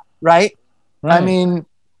for that, right? I mean,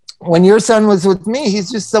 when your son was with me,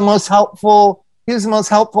 he's just the most helpful. He was the most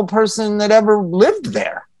helpful person that ever lived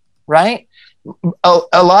there, right?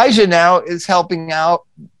 Elijah now is helping out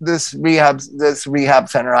this rehab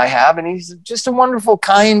center I have, and he's just a wonderful,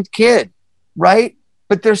 kind kid, right?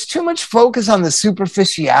 But there's too much focus on the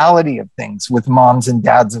superficiality of things with moms and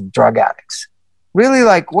dads of drug addicts. Really,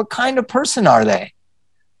 like, what kind of person are they?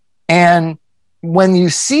 And when you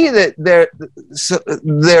see that their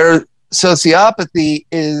sociopathy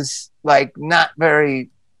is like not very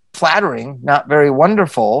flattering, not very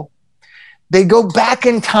wonderful, they go back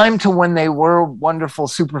in time to when they were wonderful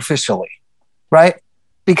superficially, right?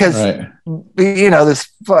 Because, you know,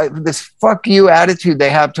 this fuck you attitude they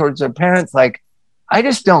have towards their parents, like, I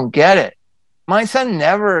just don't get it. My son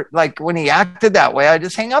never, like, when he acted that way, I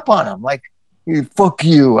just hang up on him. Like, fuck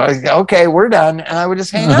you. Okay, we're done. And I would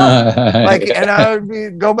just hang up. And I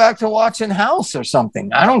would go back to watching House or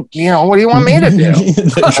something. I don't, what do you want me to do?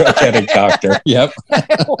 The drug addict doctor. Yep.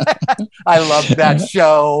 I love that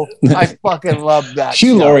show. I fucking love that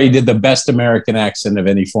Hugh Laurie did the best American accent of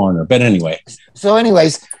any foreigner. But anyway. So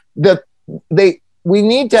anyways, we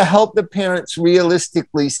need to help the parents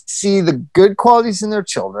realistically see the good qualities in their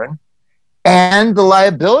children and the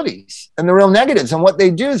liabilities and the real negatives. And what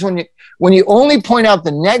they do is when you only point out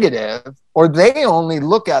the negative, or they only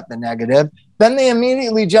look at the negative, then they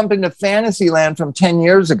immediately jump into fantasy land from 10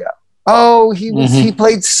 years ago. Oh, he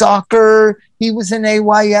played soccer. He was in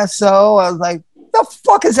AYSO. I was like, the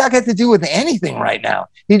fuck has that got to do with anything right now?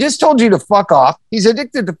 He just told you to fuck off. He's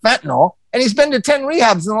addicted to fentanyl, and he's been to 10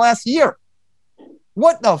 rehabs in the last year.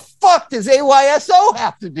 What the fuck does AYSO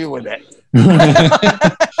have to do with it?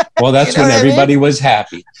 Well, that's when everybody was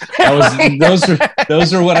happy. That was Right.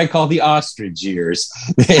 those are what I call the ostrich years.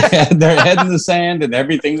 They had their head in the sand and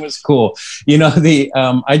everything was cool. You know,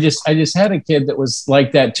 I just had a kid that was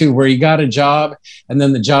like that too, where he got a job and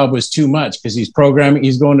then the job was too much because he's programming.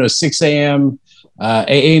 He's going to a 6 a.m.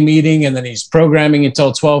 AA meeting, and then he's programming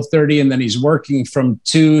until 12:30, and then he's working from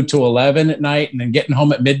 2 to 11 at night, and then getting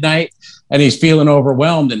home at midnight, and he's feeling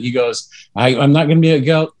overwhelmed. And he goes, I'm not going to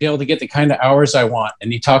be able to get the kind of hours I want.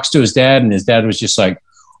 And he talks to his dad, and his dad was just like,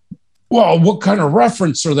 well, what kind of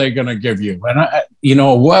reference are they going to give you? And you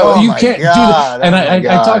can't do that. And I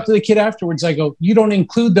talked to the kid afterwards. I go, you don't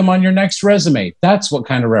include them on your next resume. That's what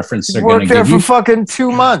kind of reference they're going to give you. Worked there for fucking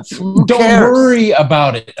 2 months. Don't worry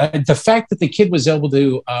about it. The fact that the kid was able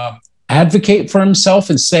to advocate for himself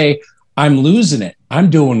and say, I'm losing it. I'm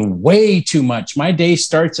doing way too much. My day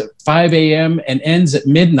starts at 5 a.m. and ends at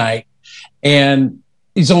midnight. And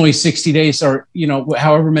he's only 60 days or,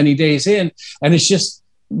 however many days in. And it's just,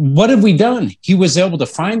 what have we done? He was able to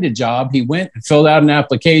find a job. He went and filled out an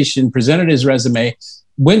application, presented his resume,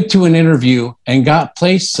 went to an interview and got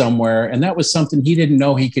placed somewhere. And that was something he didn't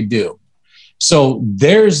know he could do. So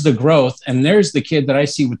there's the growth. And there's the kid that I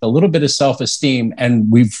see with a little bit of self-esteem, and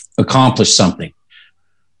we've accomplished something.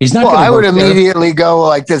 He's not. Well, I would immediately go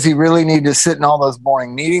like, does he really need to sit in all those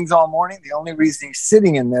boring meetings all morning? The only reason he's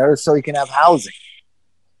sitting in there is so he can have housing.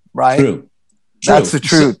 Right. True. That's the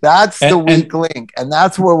truth. That's the weak link. And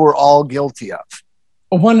that's where we're all guilty of.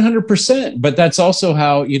 100%. But that's also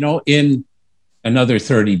how, in another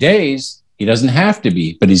 30 days, he doesn't have to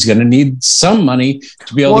be, but he's going to need some money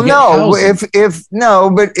to be able to get housing.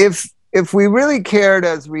 If we really cared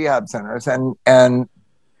as rehab centers and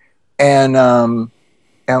I'm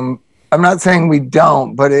not saying we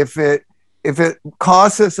don't, but if it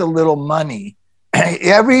costs us a little money,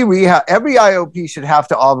 every IOP should have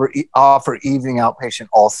to offer evening outpatient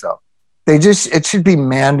also. It should be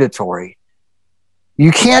mandatory.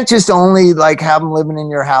 You can't just only like have them living in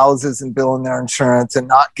your houses and billing their insurance and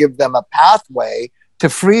not give them a pathway to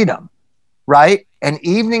freedom, right? And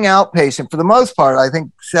evening outpatient, for the most part, I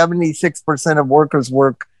think 76% of workers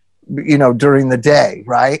work, during the day,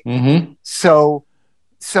 right? Mm-hmm. So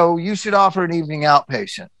you should offer an evening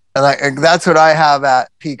outpatient. And that's what I have at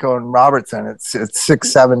Pico and Robertson. It's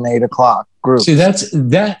 6, 7, 8 o'clock groups. See,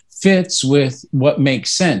 that fits with what makes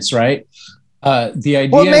sense, right? The idea.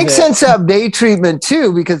 Well, it makes sense to have day treatment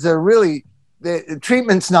too, because the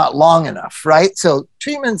treatment's not long enough, right? So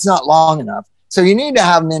treatment's not long enough. So you need to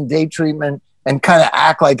have them in day treatment and kind of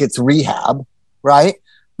act like it's rehab, right?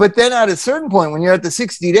 But then at a certain point, when you're at the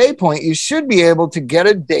 60-day point, you should be able to get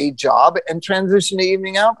a day job and transition to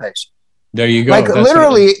evening outpatient. There you go. Like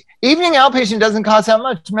literally, evening outpatient doesn't cost that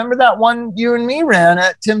much. Remember that one you and me ran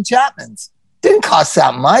at Tim Chapman's? Didn't cost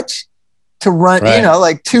that much to run, right.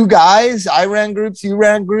 Like 2 guys. I ran groups, you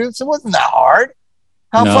ran groups. It wasn't that hard.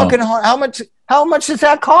 Fucking hard? How much does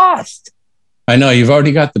that cost? I know, you've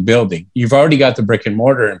already got the building. You've already got the brick and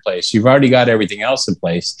mortar in place. You've already got everything else in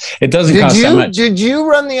place. It doesn't cost that much. Did you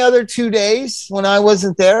run the other 2 days when I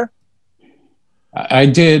wasn't there? I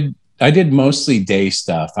did mostly day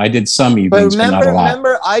stuff. I did some evenings, but not a lot.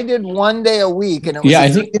 Remember, I did 1 day a week, and it was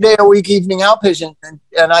a 3-day a week evening outpatient,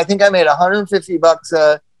 and I think I made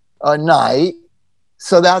 $150 a night.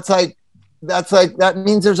 So that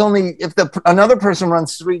means there's only, if another person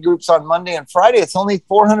runs 3 groups on Monday and Friday, it's only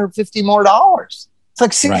 $450 more. It's like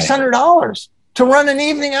 $600 to run an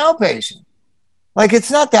evening outpatient. Like, it's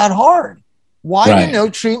not that hard. Why do no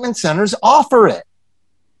treatment centers offer it?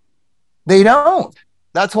 They don't.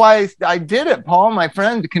 That's why I did it. Paul, my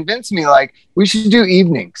friend, convinced me like we should do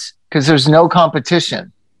evenings because there's no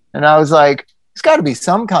competition. And I was like, there's got to be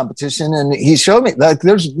some competition. And he showed me like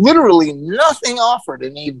there's literally nothing offered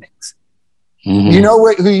in evenings. Mm-hmm. You know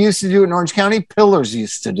who used to do it in Orange County? Pillars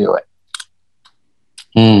used to do it.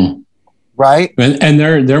 Mm. Right? And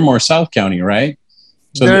they're more South County, right?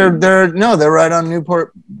 So they're right on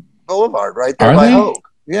Newport Boulevard, right there by Oak.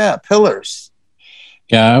 Yeah, Pillars.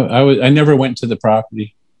 Yeah, I never went to the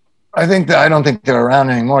property. I don't think they're around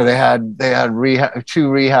anymore. They had 2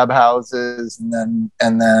 rehab houses and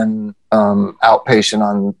then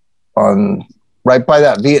outpatient on right by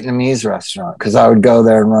that Vietnamese restaurant, because I would go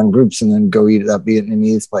there and run groups and then go eat at that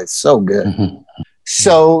Vietnamese place. So good. Mm-hmm.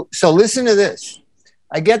 So listen to this.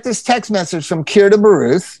 I get this text message from Kirta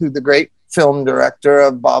Baruth, who's the great film director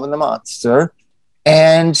of Bob and the Monster,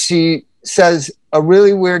 and she says a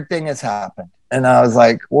really weird thing has happened. And I was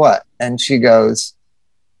like, what? And she goes,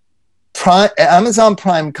 Amazon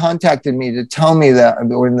Prime contacted me to tell me that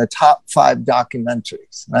we're in the top 5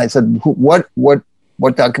 documentaries. And I said, what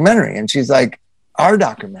documentary? And she's like, our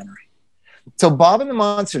documentary. So Bob and the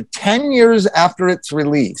Monster, 10 years after its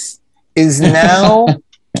release, is now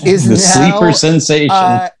sleeper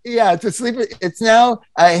sensation. Yeah, it's a sleeper. It's now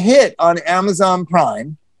a hit on Amazon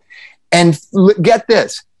Prime. And get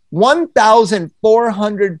this,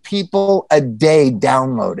 1,400 people a day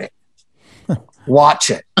download it. Watch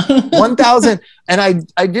it. 1,000. And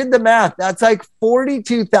I did the math. That's like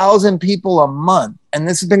 42,000 people a month. And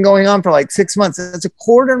this has been going on for like 6 months. That's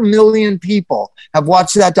 250,000 people have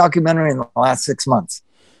watched that documentary in the last 6 months.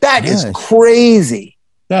 That is crazy.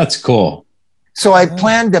 That's cool. So I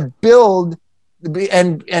plan to build,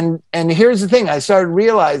 and here's the thing. I started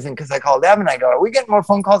realizing, because I called Evan, I go, are we getting more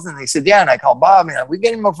phone calls? And they said, yeah. And I called Bob, and are we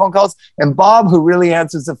getting more phone calls? And Bob, who really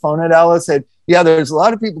answers the phone at Ella, said, yeah, there's a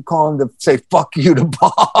lot of people calling to say fuck you to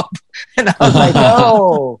Bob. And I was like,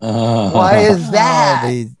 oh, why is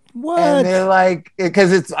that? What? And they're like,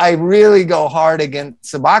 because I really go hard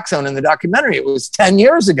against Suboxone in the documentary. It was 10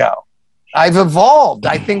 years ago. I've evolved.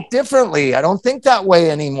 I think differently. I don't think that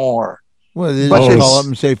way anymore. Well, they just call up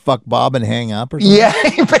and say "fuck Bob" and hang up, or something? Yeah,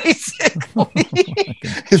 basically.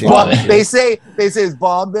 They say, is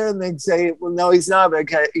Bob there? And they say, well, no, he's not. But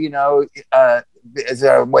is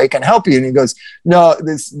there a way I can help you? And he goes, no.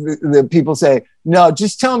 The people say, no,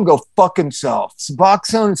 just tell him go fuck himself.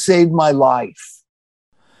 Suboxone saved my life.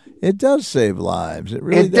 It does save lives. It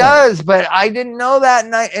really does. But I didn't know that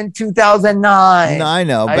in 2009. No, I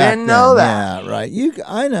know. I didn't know that. Yeah, right.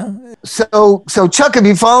 I know. So Chuck, if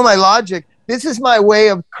you follow my logic, this is my way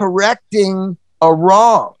of correcting a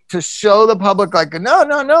wrong, to show the public, like, no,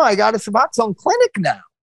 I got a Suboxone clinic now.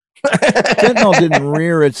 Fentanyl didn't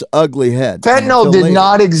rear its ugly head. Fentanyl did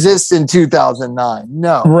not exist in 2009.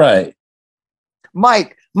 No. Right.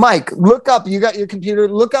 Mike, look up. You got your computer.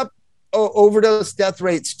 Look up overdose death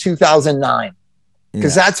rates 2009,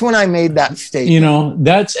 because that's when I made that statement.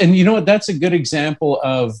 That's a good example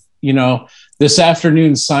of, this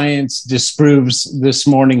afternoon's science disproves this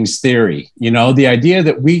morning's theory. The idea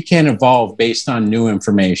that we can evolve based on new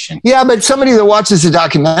information. Yeah, but somebody that watches the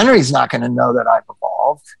documentary is not going to know that I've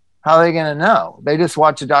evolved. How are they going to know? They just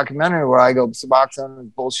watch a documentary where I go, Suboxone is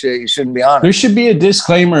bullshit. You shouldn't be on it. There should be a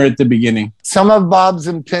disclaimer at the beginning. Some of Bob's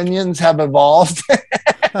opinions have evolved.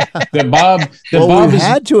 We've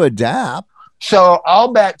had to adapt. So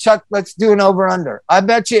I'll bet, Chuck, let's do an over-under. I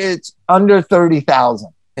bet you it's under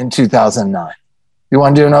 30,000 in 2009. You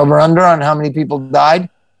want to do an over-under on how many people died?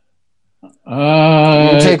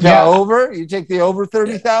 You take the over? You take the over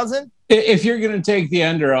 30,000? If you're going to take the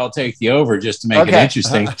under, I'll take the over just to make it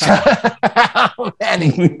interesting. How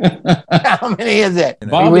many? How many is it?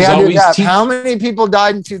 How many people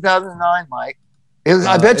died in 2009, Mike?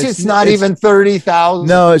 I bet you it's not even 30,000.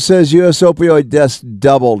 No, it says U.S. opioid deaths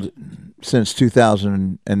doubled since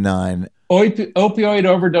 2009. Opioid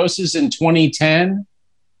overdoses in 2010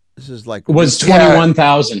 was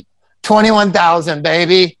 21,000. 21,000,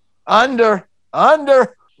 baby. Under.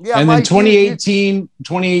 Yeah, and then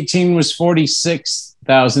 2018 was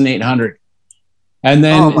 46,800. And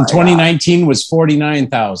then in 2019 was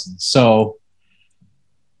 49,000. So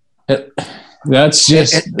that's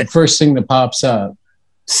just the first thing that pops up.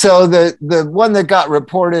 So the one that got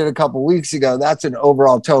reported a couple weeks ago, that's an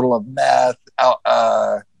overall total of meth,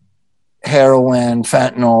 heroin,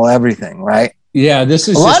 fentanyl, everything, right? Yeah, this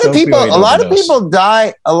is a lot of people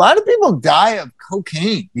die of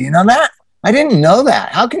cocaine. Do you know that? I didn't know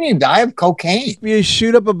that. How can you die of cocaine? You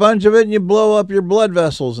shoot up a bunch of it and you blow up your blood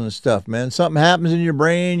vessels and stuff, man. Something happens in your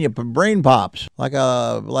brain, your brain pops like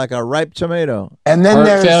a ripe tomato. And then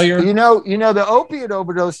there's failure. The opiate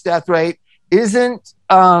overdose death rate isn't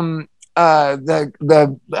the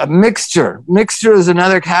mixture. Mixture is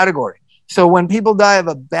another category. So when people die of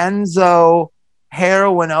a benzo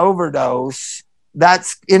heroin overdose,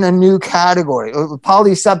 that's in a new category, a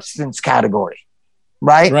polysubstance category.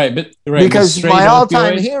 Right. Because my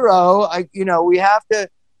all-time hero, we have to,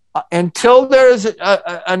 until there's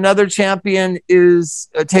another champion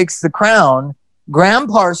takes the crown. Graham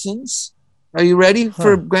Parsons, are you ready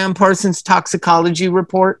for Graham Parsons' toxicology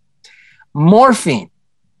report? Morphine,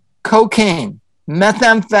 cocaine,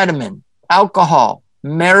 methamphetamine, alcohol,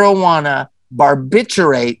 marijuana,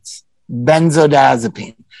 barbiturates,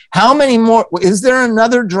 benzodiazepine. How many more? Is there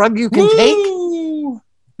another drug you can take?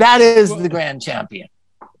 That is the grand champion.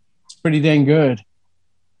 It's pretty dang good.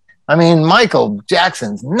 I mean, Michael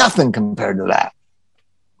Jackson's nothing compared to that.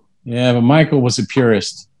 Yeah, but Michael was a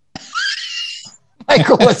purist.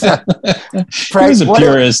 Michael was a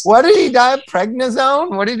purist. What did he die of?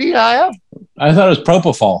 Prednisone? What did he die of? I thought it was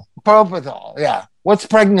propofol. Propofol, yeah. What's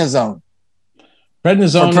prednisone?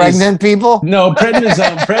 Prednisone for pregnant people? No,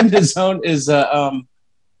 prednisone. Prednisone is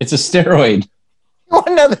it's a steroid. want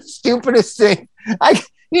to know the stupidest thing?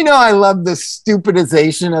 I love the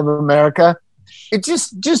stupidization of America.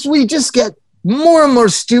 We just get more and more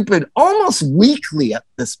stupid almost weekly at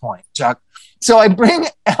this point, Chuck. So I bring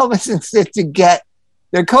Elvis and Sid to get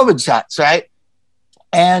their COVID shots, right?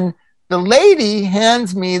 And the lady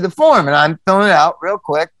hands me the form, and I'm filling it out real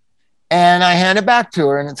quick, and I hand it back to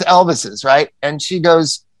her, and it's Elvis's, right? And she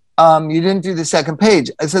goes, you didn't do the second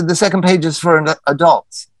page. I said, the second page is for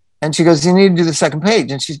adults. And she goes, you need to do the second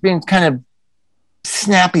page. And she's being kind of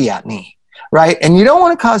snappy at me, right? And you don't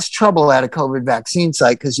want to cause trouble at a COVID vaccine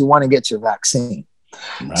site because you want to get your vaccine.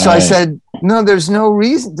 Right. So I said, no, there's no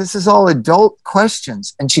reason. This is all adult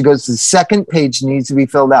questions. And she goes, the second page needs to be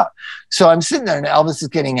filled out. So I'm sitting there and Elvis is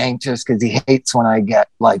getting anxious because he hates when I get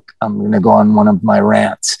like, I'm going to go on one of my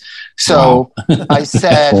rants. So I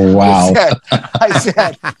said, wow.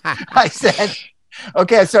 I said,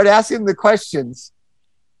 okay, I started asking the questions.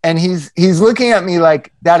 And he's looking at me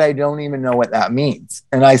like, Dad, I don't even know what that means.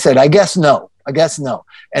 And I said, I guess no.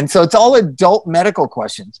 And so it's all adult medical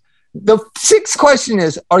questions. The sixth question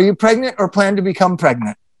is, are you pregnant or plan to become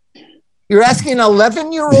pregnant? You're asking an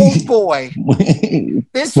 11-year-old boy.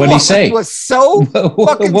 This what did he say? Was so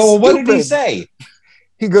fucking stupid. What did he say?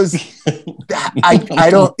 He goes, I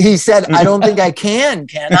don't, he said, I don't think I can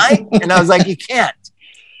I? And I was like, you can't.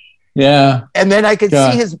 Yeah. And then I could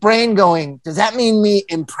see his brain going, does that mean me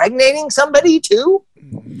impregnating somebody too?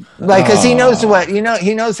 Like, because he knows he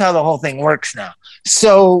knows how the whole thing works now.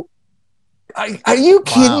 So are you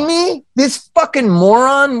kidding me? This fucking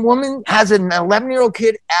moron woman has an 11-year-old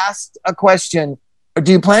kid asked a question, are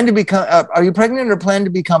you pregnant or plan to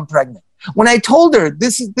become pregnant? When I told her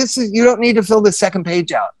this is, you don't need to fill the second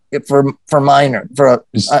page out for minor, for,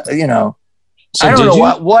 So I don't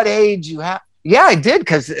know what age you have. Yeah, I did,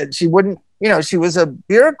 because she wouldn't, she was a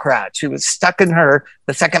bureaucrat. She was stuck in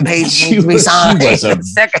the second page needs to be signed.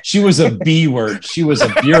 She was a B word. She was a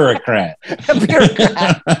bureaucrat.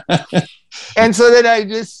 And so then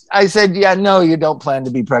I said, yeah, no, you don't plan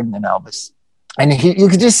to be pregnant, Elvis. And you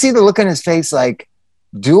could just see the look on his face like,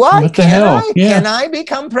 do I? What the hell? Can I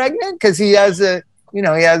become pregnant? Because he has a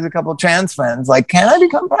couple trans friends. Like, can I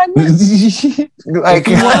become pregnant? Like,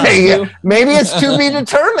 maybe it's to be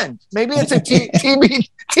determined. Maybe it's a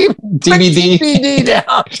TBD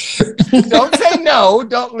down. Don't say no.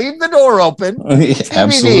 Don't leave the door open.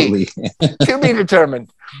 Absolutely. To be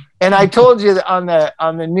determined. And I told you that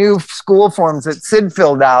on the new school forms that Sid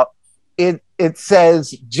filled out, it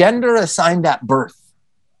says gender assigned at birth.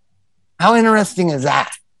 How interesting is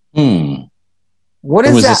that? What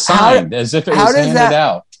is that? Assigned, as if it was handed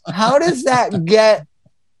out. How does that get?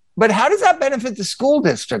 But how does that benefit the school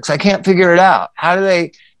districts? I can't figure it out. How do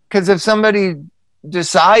they? Because if somebody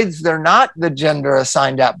decides they're not the gender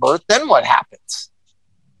assigned at birth, then what happens?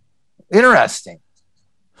 Interesting.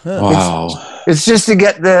 Wow. It's just to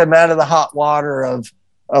get them out of the hot water of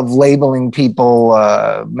labeling people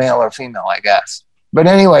male or female, I guess. But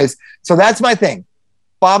anyways, so that's my thing.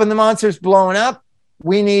 Bob and the Monster's blowing up.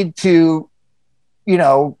 We need to,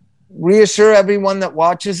 reassure everyone that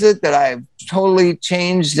watches it that I've totally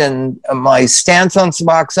changed in my stance on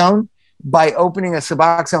Suboxone by opening a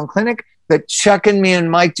Suboxone clinic that Chuck and me and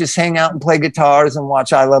Mike just hang out and play guitars and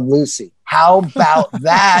watch I Love Lucy. How about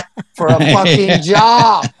that for a fucking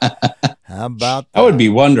job? How about that? That would be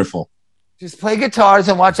wonderful. Just play guitars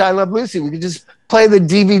and watch I Love Lucy. We could just play the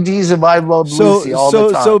DVDs of I Love Lucy all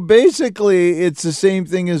the time. So basically, it's the same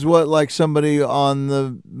thing as what like somebody on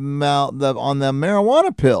the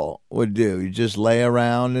marijuana pill would do. You just lay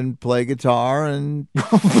around and play guitar and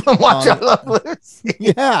watch I Love Lucy.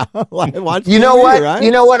 Yeah, watch. You know TV, what? Right? You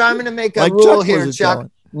know what? I'm going to make a rule here, Chuck.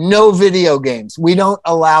 No video games. We don't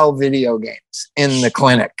allow video games in the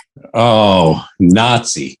clinic. Oh,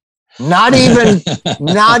 Nazi. Not even.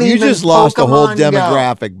 You just lost Pokemon a whole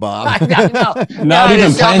demographic, Bob. Not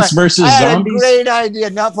even Plants vs. Zombies. Great idea.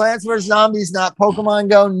 Not Plants vs. Zombies. Not Pokemon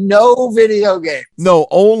Go. No video games. No,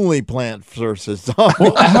 only Plants vs. Zombies.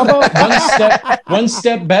 Well, how about one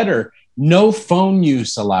step better? No phone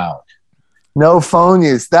use allowed. No phone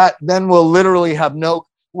use. Then we'll literally have no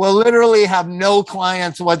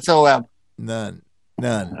clients whatsoever. None.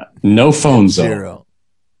 No phones. Zero.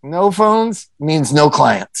 No phones means no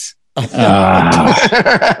clients.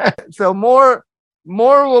 So more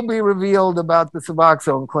will be revealed about the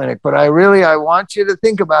Suboxone clinic, but I want you to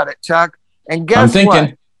think about it, Chuck. And guess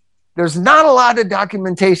what? There's not a lot of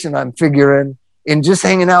documentation I'm figuring in just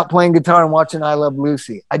hanging out, playing guitar, and watching I Love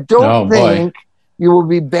Lucy. I don't think you will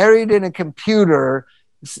be buried in a computer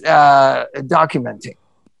documenting.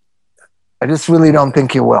 I just really don't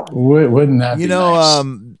think you will. Wouldn't that be nice?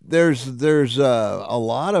 there's a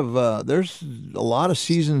lot of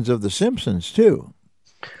seasons of The Simpsons too,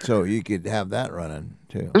 so you could have that running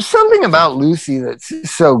too. There's something about Lucy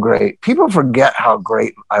that's so great. People forget how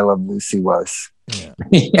great I Love Lucy was. Yeah.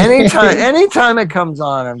 anytime it comes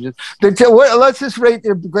on, I'm just. Let's just rate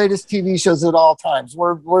the greatest TV shows at all times.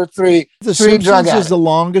 We're three. The three drug Simpsons is addicts. the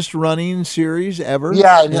longest running series ever.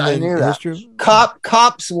 Yeah, I in knew the that. history.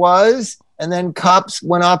 Cops was, and then Cops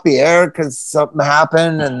went off the air because something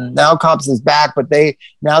happened, and now Cops is back, but they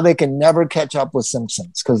can never catch up with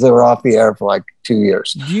Simpsons because they were off the air for like 2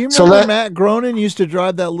 years. Do you remember Matt Groening used to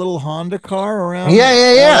drive that little Honda car around?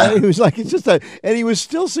 Yeah. He was like, and he was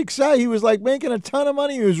still successful. He was like making a ton of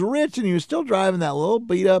money. He was rich, and he was still driving that little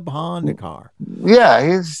beat up Honda car. Yeah,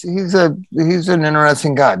 he's an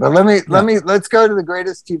interesting guy. But let's go to the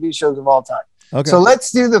greatest TV shows of all time. Okay. So let's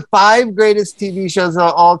do the 5 greatest TV shows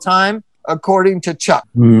of all time according to Chuck.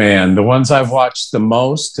 Man, the ones I've watched the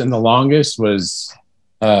most and the longest was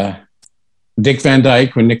Dick Van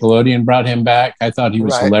Dyke when Nickelodeon brought him back. I thought he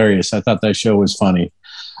was hilarious. I thought that show was funny.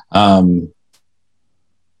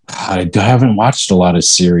 I haven't watched a lot of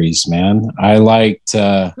series, man. I liked...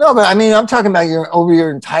 No, but I mean, I'm talking about over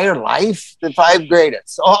your entire life, the 5 greatest.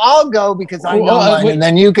 So I'll go because I know mine, and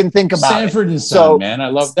then you can think about Sanford it. and Son, man. I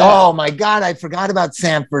love that. Oh, my God. I forgot about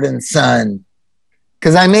Sanford and Son.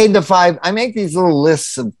 Because I made I make these little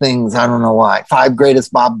lists of things. I don't know why. 5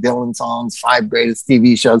 greatest Bob Dylan songs, 5 greatest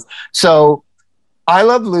TV shows. So I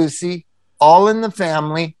Love Lucy, All in the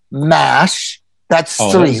Family, MASH. That's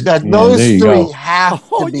 3. Those 3 have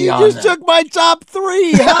to be on. You just took my top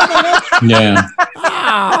 3. Yeah.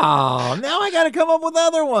 Oh, now I got to come up with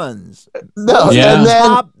other ones. No, yeah. And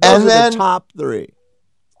then the top 3.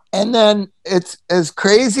 And then it's as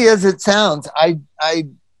crazy as it sounds.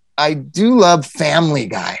 I do love Family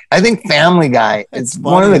Guy. I think Family Guy is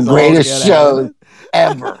one of the greatest shows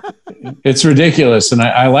ever. It's ridiculous, and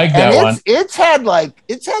I like that one. It's had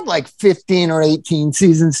like 15 or 18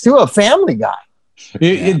 seasons too. A Family Guy.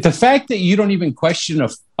 The fact that you don't even question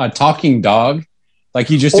a talking dog,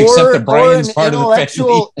 like you just accept that Brian's part of the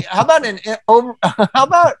family. How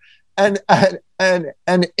about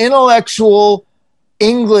an intellectual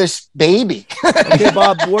English baby? Okay,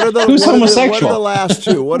 Bob. Who's homosexual? What are the last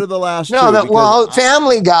 2? What are the last 2?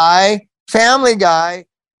 Family Guy,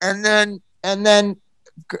 and then,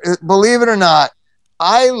 believe it or not,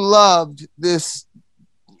 I loved this.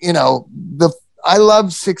 I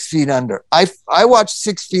love 6 Feet Under. I watched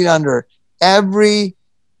 6 Feet Under every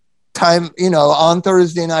time, on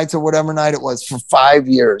Thursday nights or whatever night it was for 5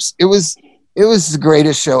 years. It was the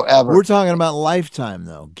greatest show ever. We're talking about Lifetime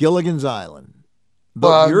though. Gilligan's Island.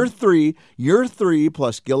 But you're three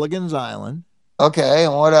plus Gilligan's Island. Okay,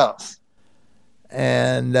 and what else?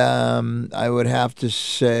 And I would have to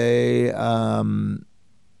say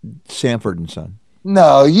Sanford and Son.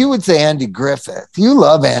 No, you would say Andy Griffith. You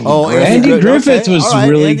love Andy Griffith. Andy Griffith was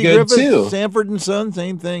really Andy good Griffith, too. Sanford and Son,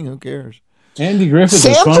 same thing. Who cares? Andy Griffith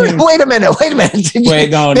was funny. Wait a minute.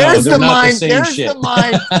 Wait, no, there's they're the not mind. the same There's shit. the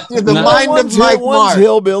mind of Mike Mart.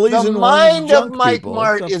 Hillbillies the and mind of junk Mike people.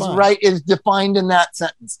 Mart is defined in that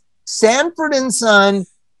sentence. Sanford and Son,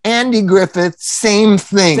 Andy Griffith, same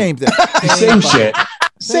thing. Same thing. Same shit.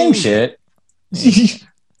 Same shit.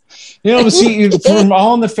 See, from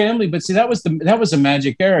All in the Family, but see, that was a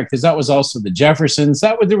magic era because that was also the Jeffersons.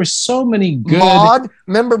 There were so many good. Maude,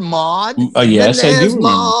 remember Maude? Yes, I do remember.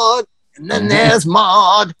 Maude, and then there's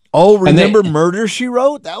Maude. Oh, remember Murder, She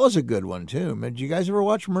Wrote? That was a good one too. Did you guys ever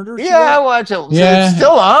watch Murder, She Wrote? Yeah, I watch it. Yeah. It's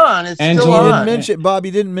still on. Bob,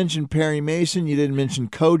 you didn't mention Perry Mason. You didn't mention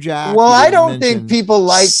Kojak. Well, I don't think people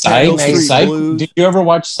like Perry Mason. Psych. Did you ever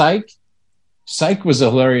watch Psych? Psych was a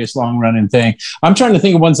hilarious long-running thing. I'm trying to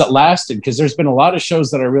think of ones that lasted because there's been a lot of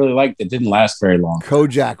shows that I really liked that didn't last very long.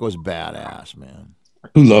 Kojak was badass, man.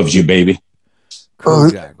 Who Loves You, Baby?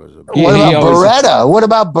 Kojak was a Beretta? What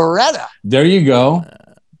about Beretta? There you go.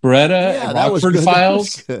 Beretta, Rockford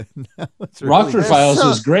Files. Rockford Files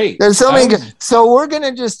was great. There's so many good. So we're going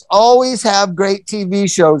to just always have great TV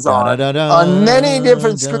shows on many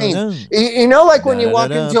different screens. Like when you walk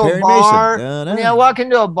into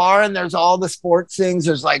a bar, and there's all the sports things.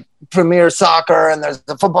 There's like Premier Soccer and there's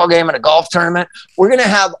the football game and a golf tournament. We're going to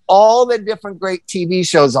have all the different great TV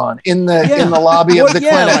shows on in the lobby of the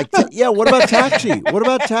clinic. What about Taxi?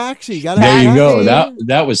 There you go.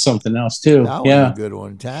 That was something else too. That was a good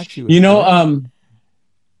one. Taxi.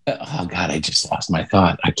 Oh God, I just lost my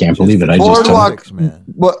thought. I can't believe it. Man.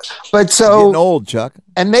 But so getting old, Chuck.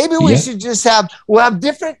 And maybe we should just we'll have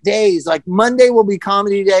different days. Like Monday will be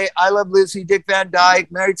Comedy Day. I Love Lucy, Dick Van Dyke,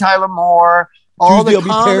 Mary Tyler Moore, all Tuesday the will be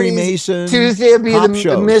Perry comedies. Mason. Tuesday will be cop the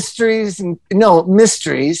shows. mysteries.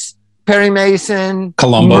 Perry Mason,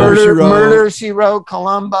 Columbo. Murder, She Wrote,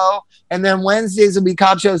 Columbo. And then Wednesdays will be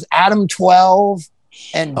cop shows, Adam 12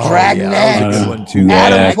 and Oh, Dragnet. yeah, that was a good one too. Yeah,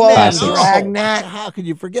 Adam 12 and classics. Dragnet. How could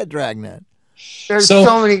you forget Dragnet? There's So-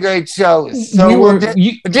 so many great shows. So You we'll were- do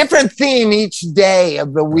you- a different theme each day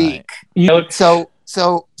of the week.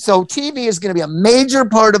 So TV is going to be a major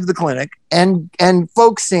part of the clinic, and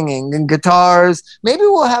folk singing and guitars. Maybe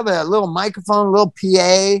we'll have a little microphone, a little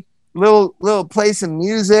PA, little play some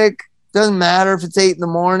music. Doesn't matter if it's 8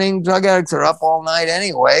 a.m. Drug addicts are up all night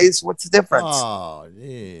anyways. What's the difference? Oh,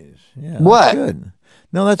 jeez. Yeah. What? That's good.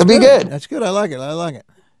 No, that's It'll be good. That's good. I like it.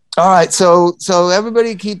 All right. So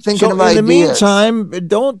everybody keep thinking So of in the ideas. meantime,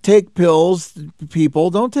 don't take pills, people.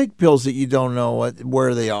 Don't take pills that you don't know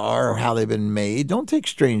where they are or how they've been made. Don't take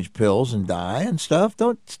strange pills and die and stuff.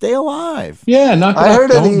 Don't stay alive. Yeah, knock it I off.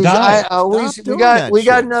 heard of Don't these. die. Stop doing that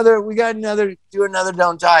shit. Do another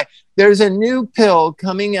don't die. There's a new pill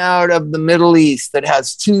coming out of the Middle East that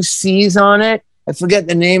has 2 C's on it. I forget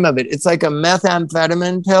the name of it. It's like a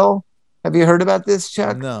methamphetamine pill. Have you heard about this,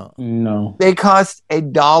 Chuck? No. They cost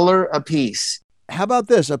 $1 a piece. How about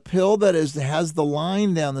this? A pill that has the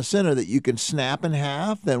line down the center that you can snap in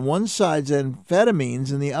half. Then one side's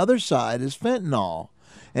amphetamines and the other side is fentanyl.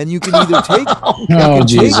 And you can either take. Oh,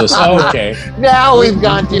 Jesus. Okay. Now we've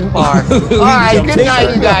gone too far. All right, good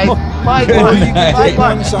night, you guys. Bye, Or you bye. can take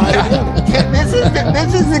one side or the other.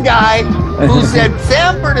 This is the guy who said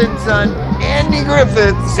Sanford and Son, Andy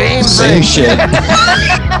Griffith, same Same thing. shit.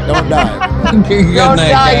 Don't die. Good Don't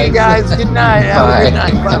night, die, you guys. Good night. Have a good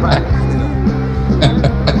Bye. night. Bye bye.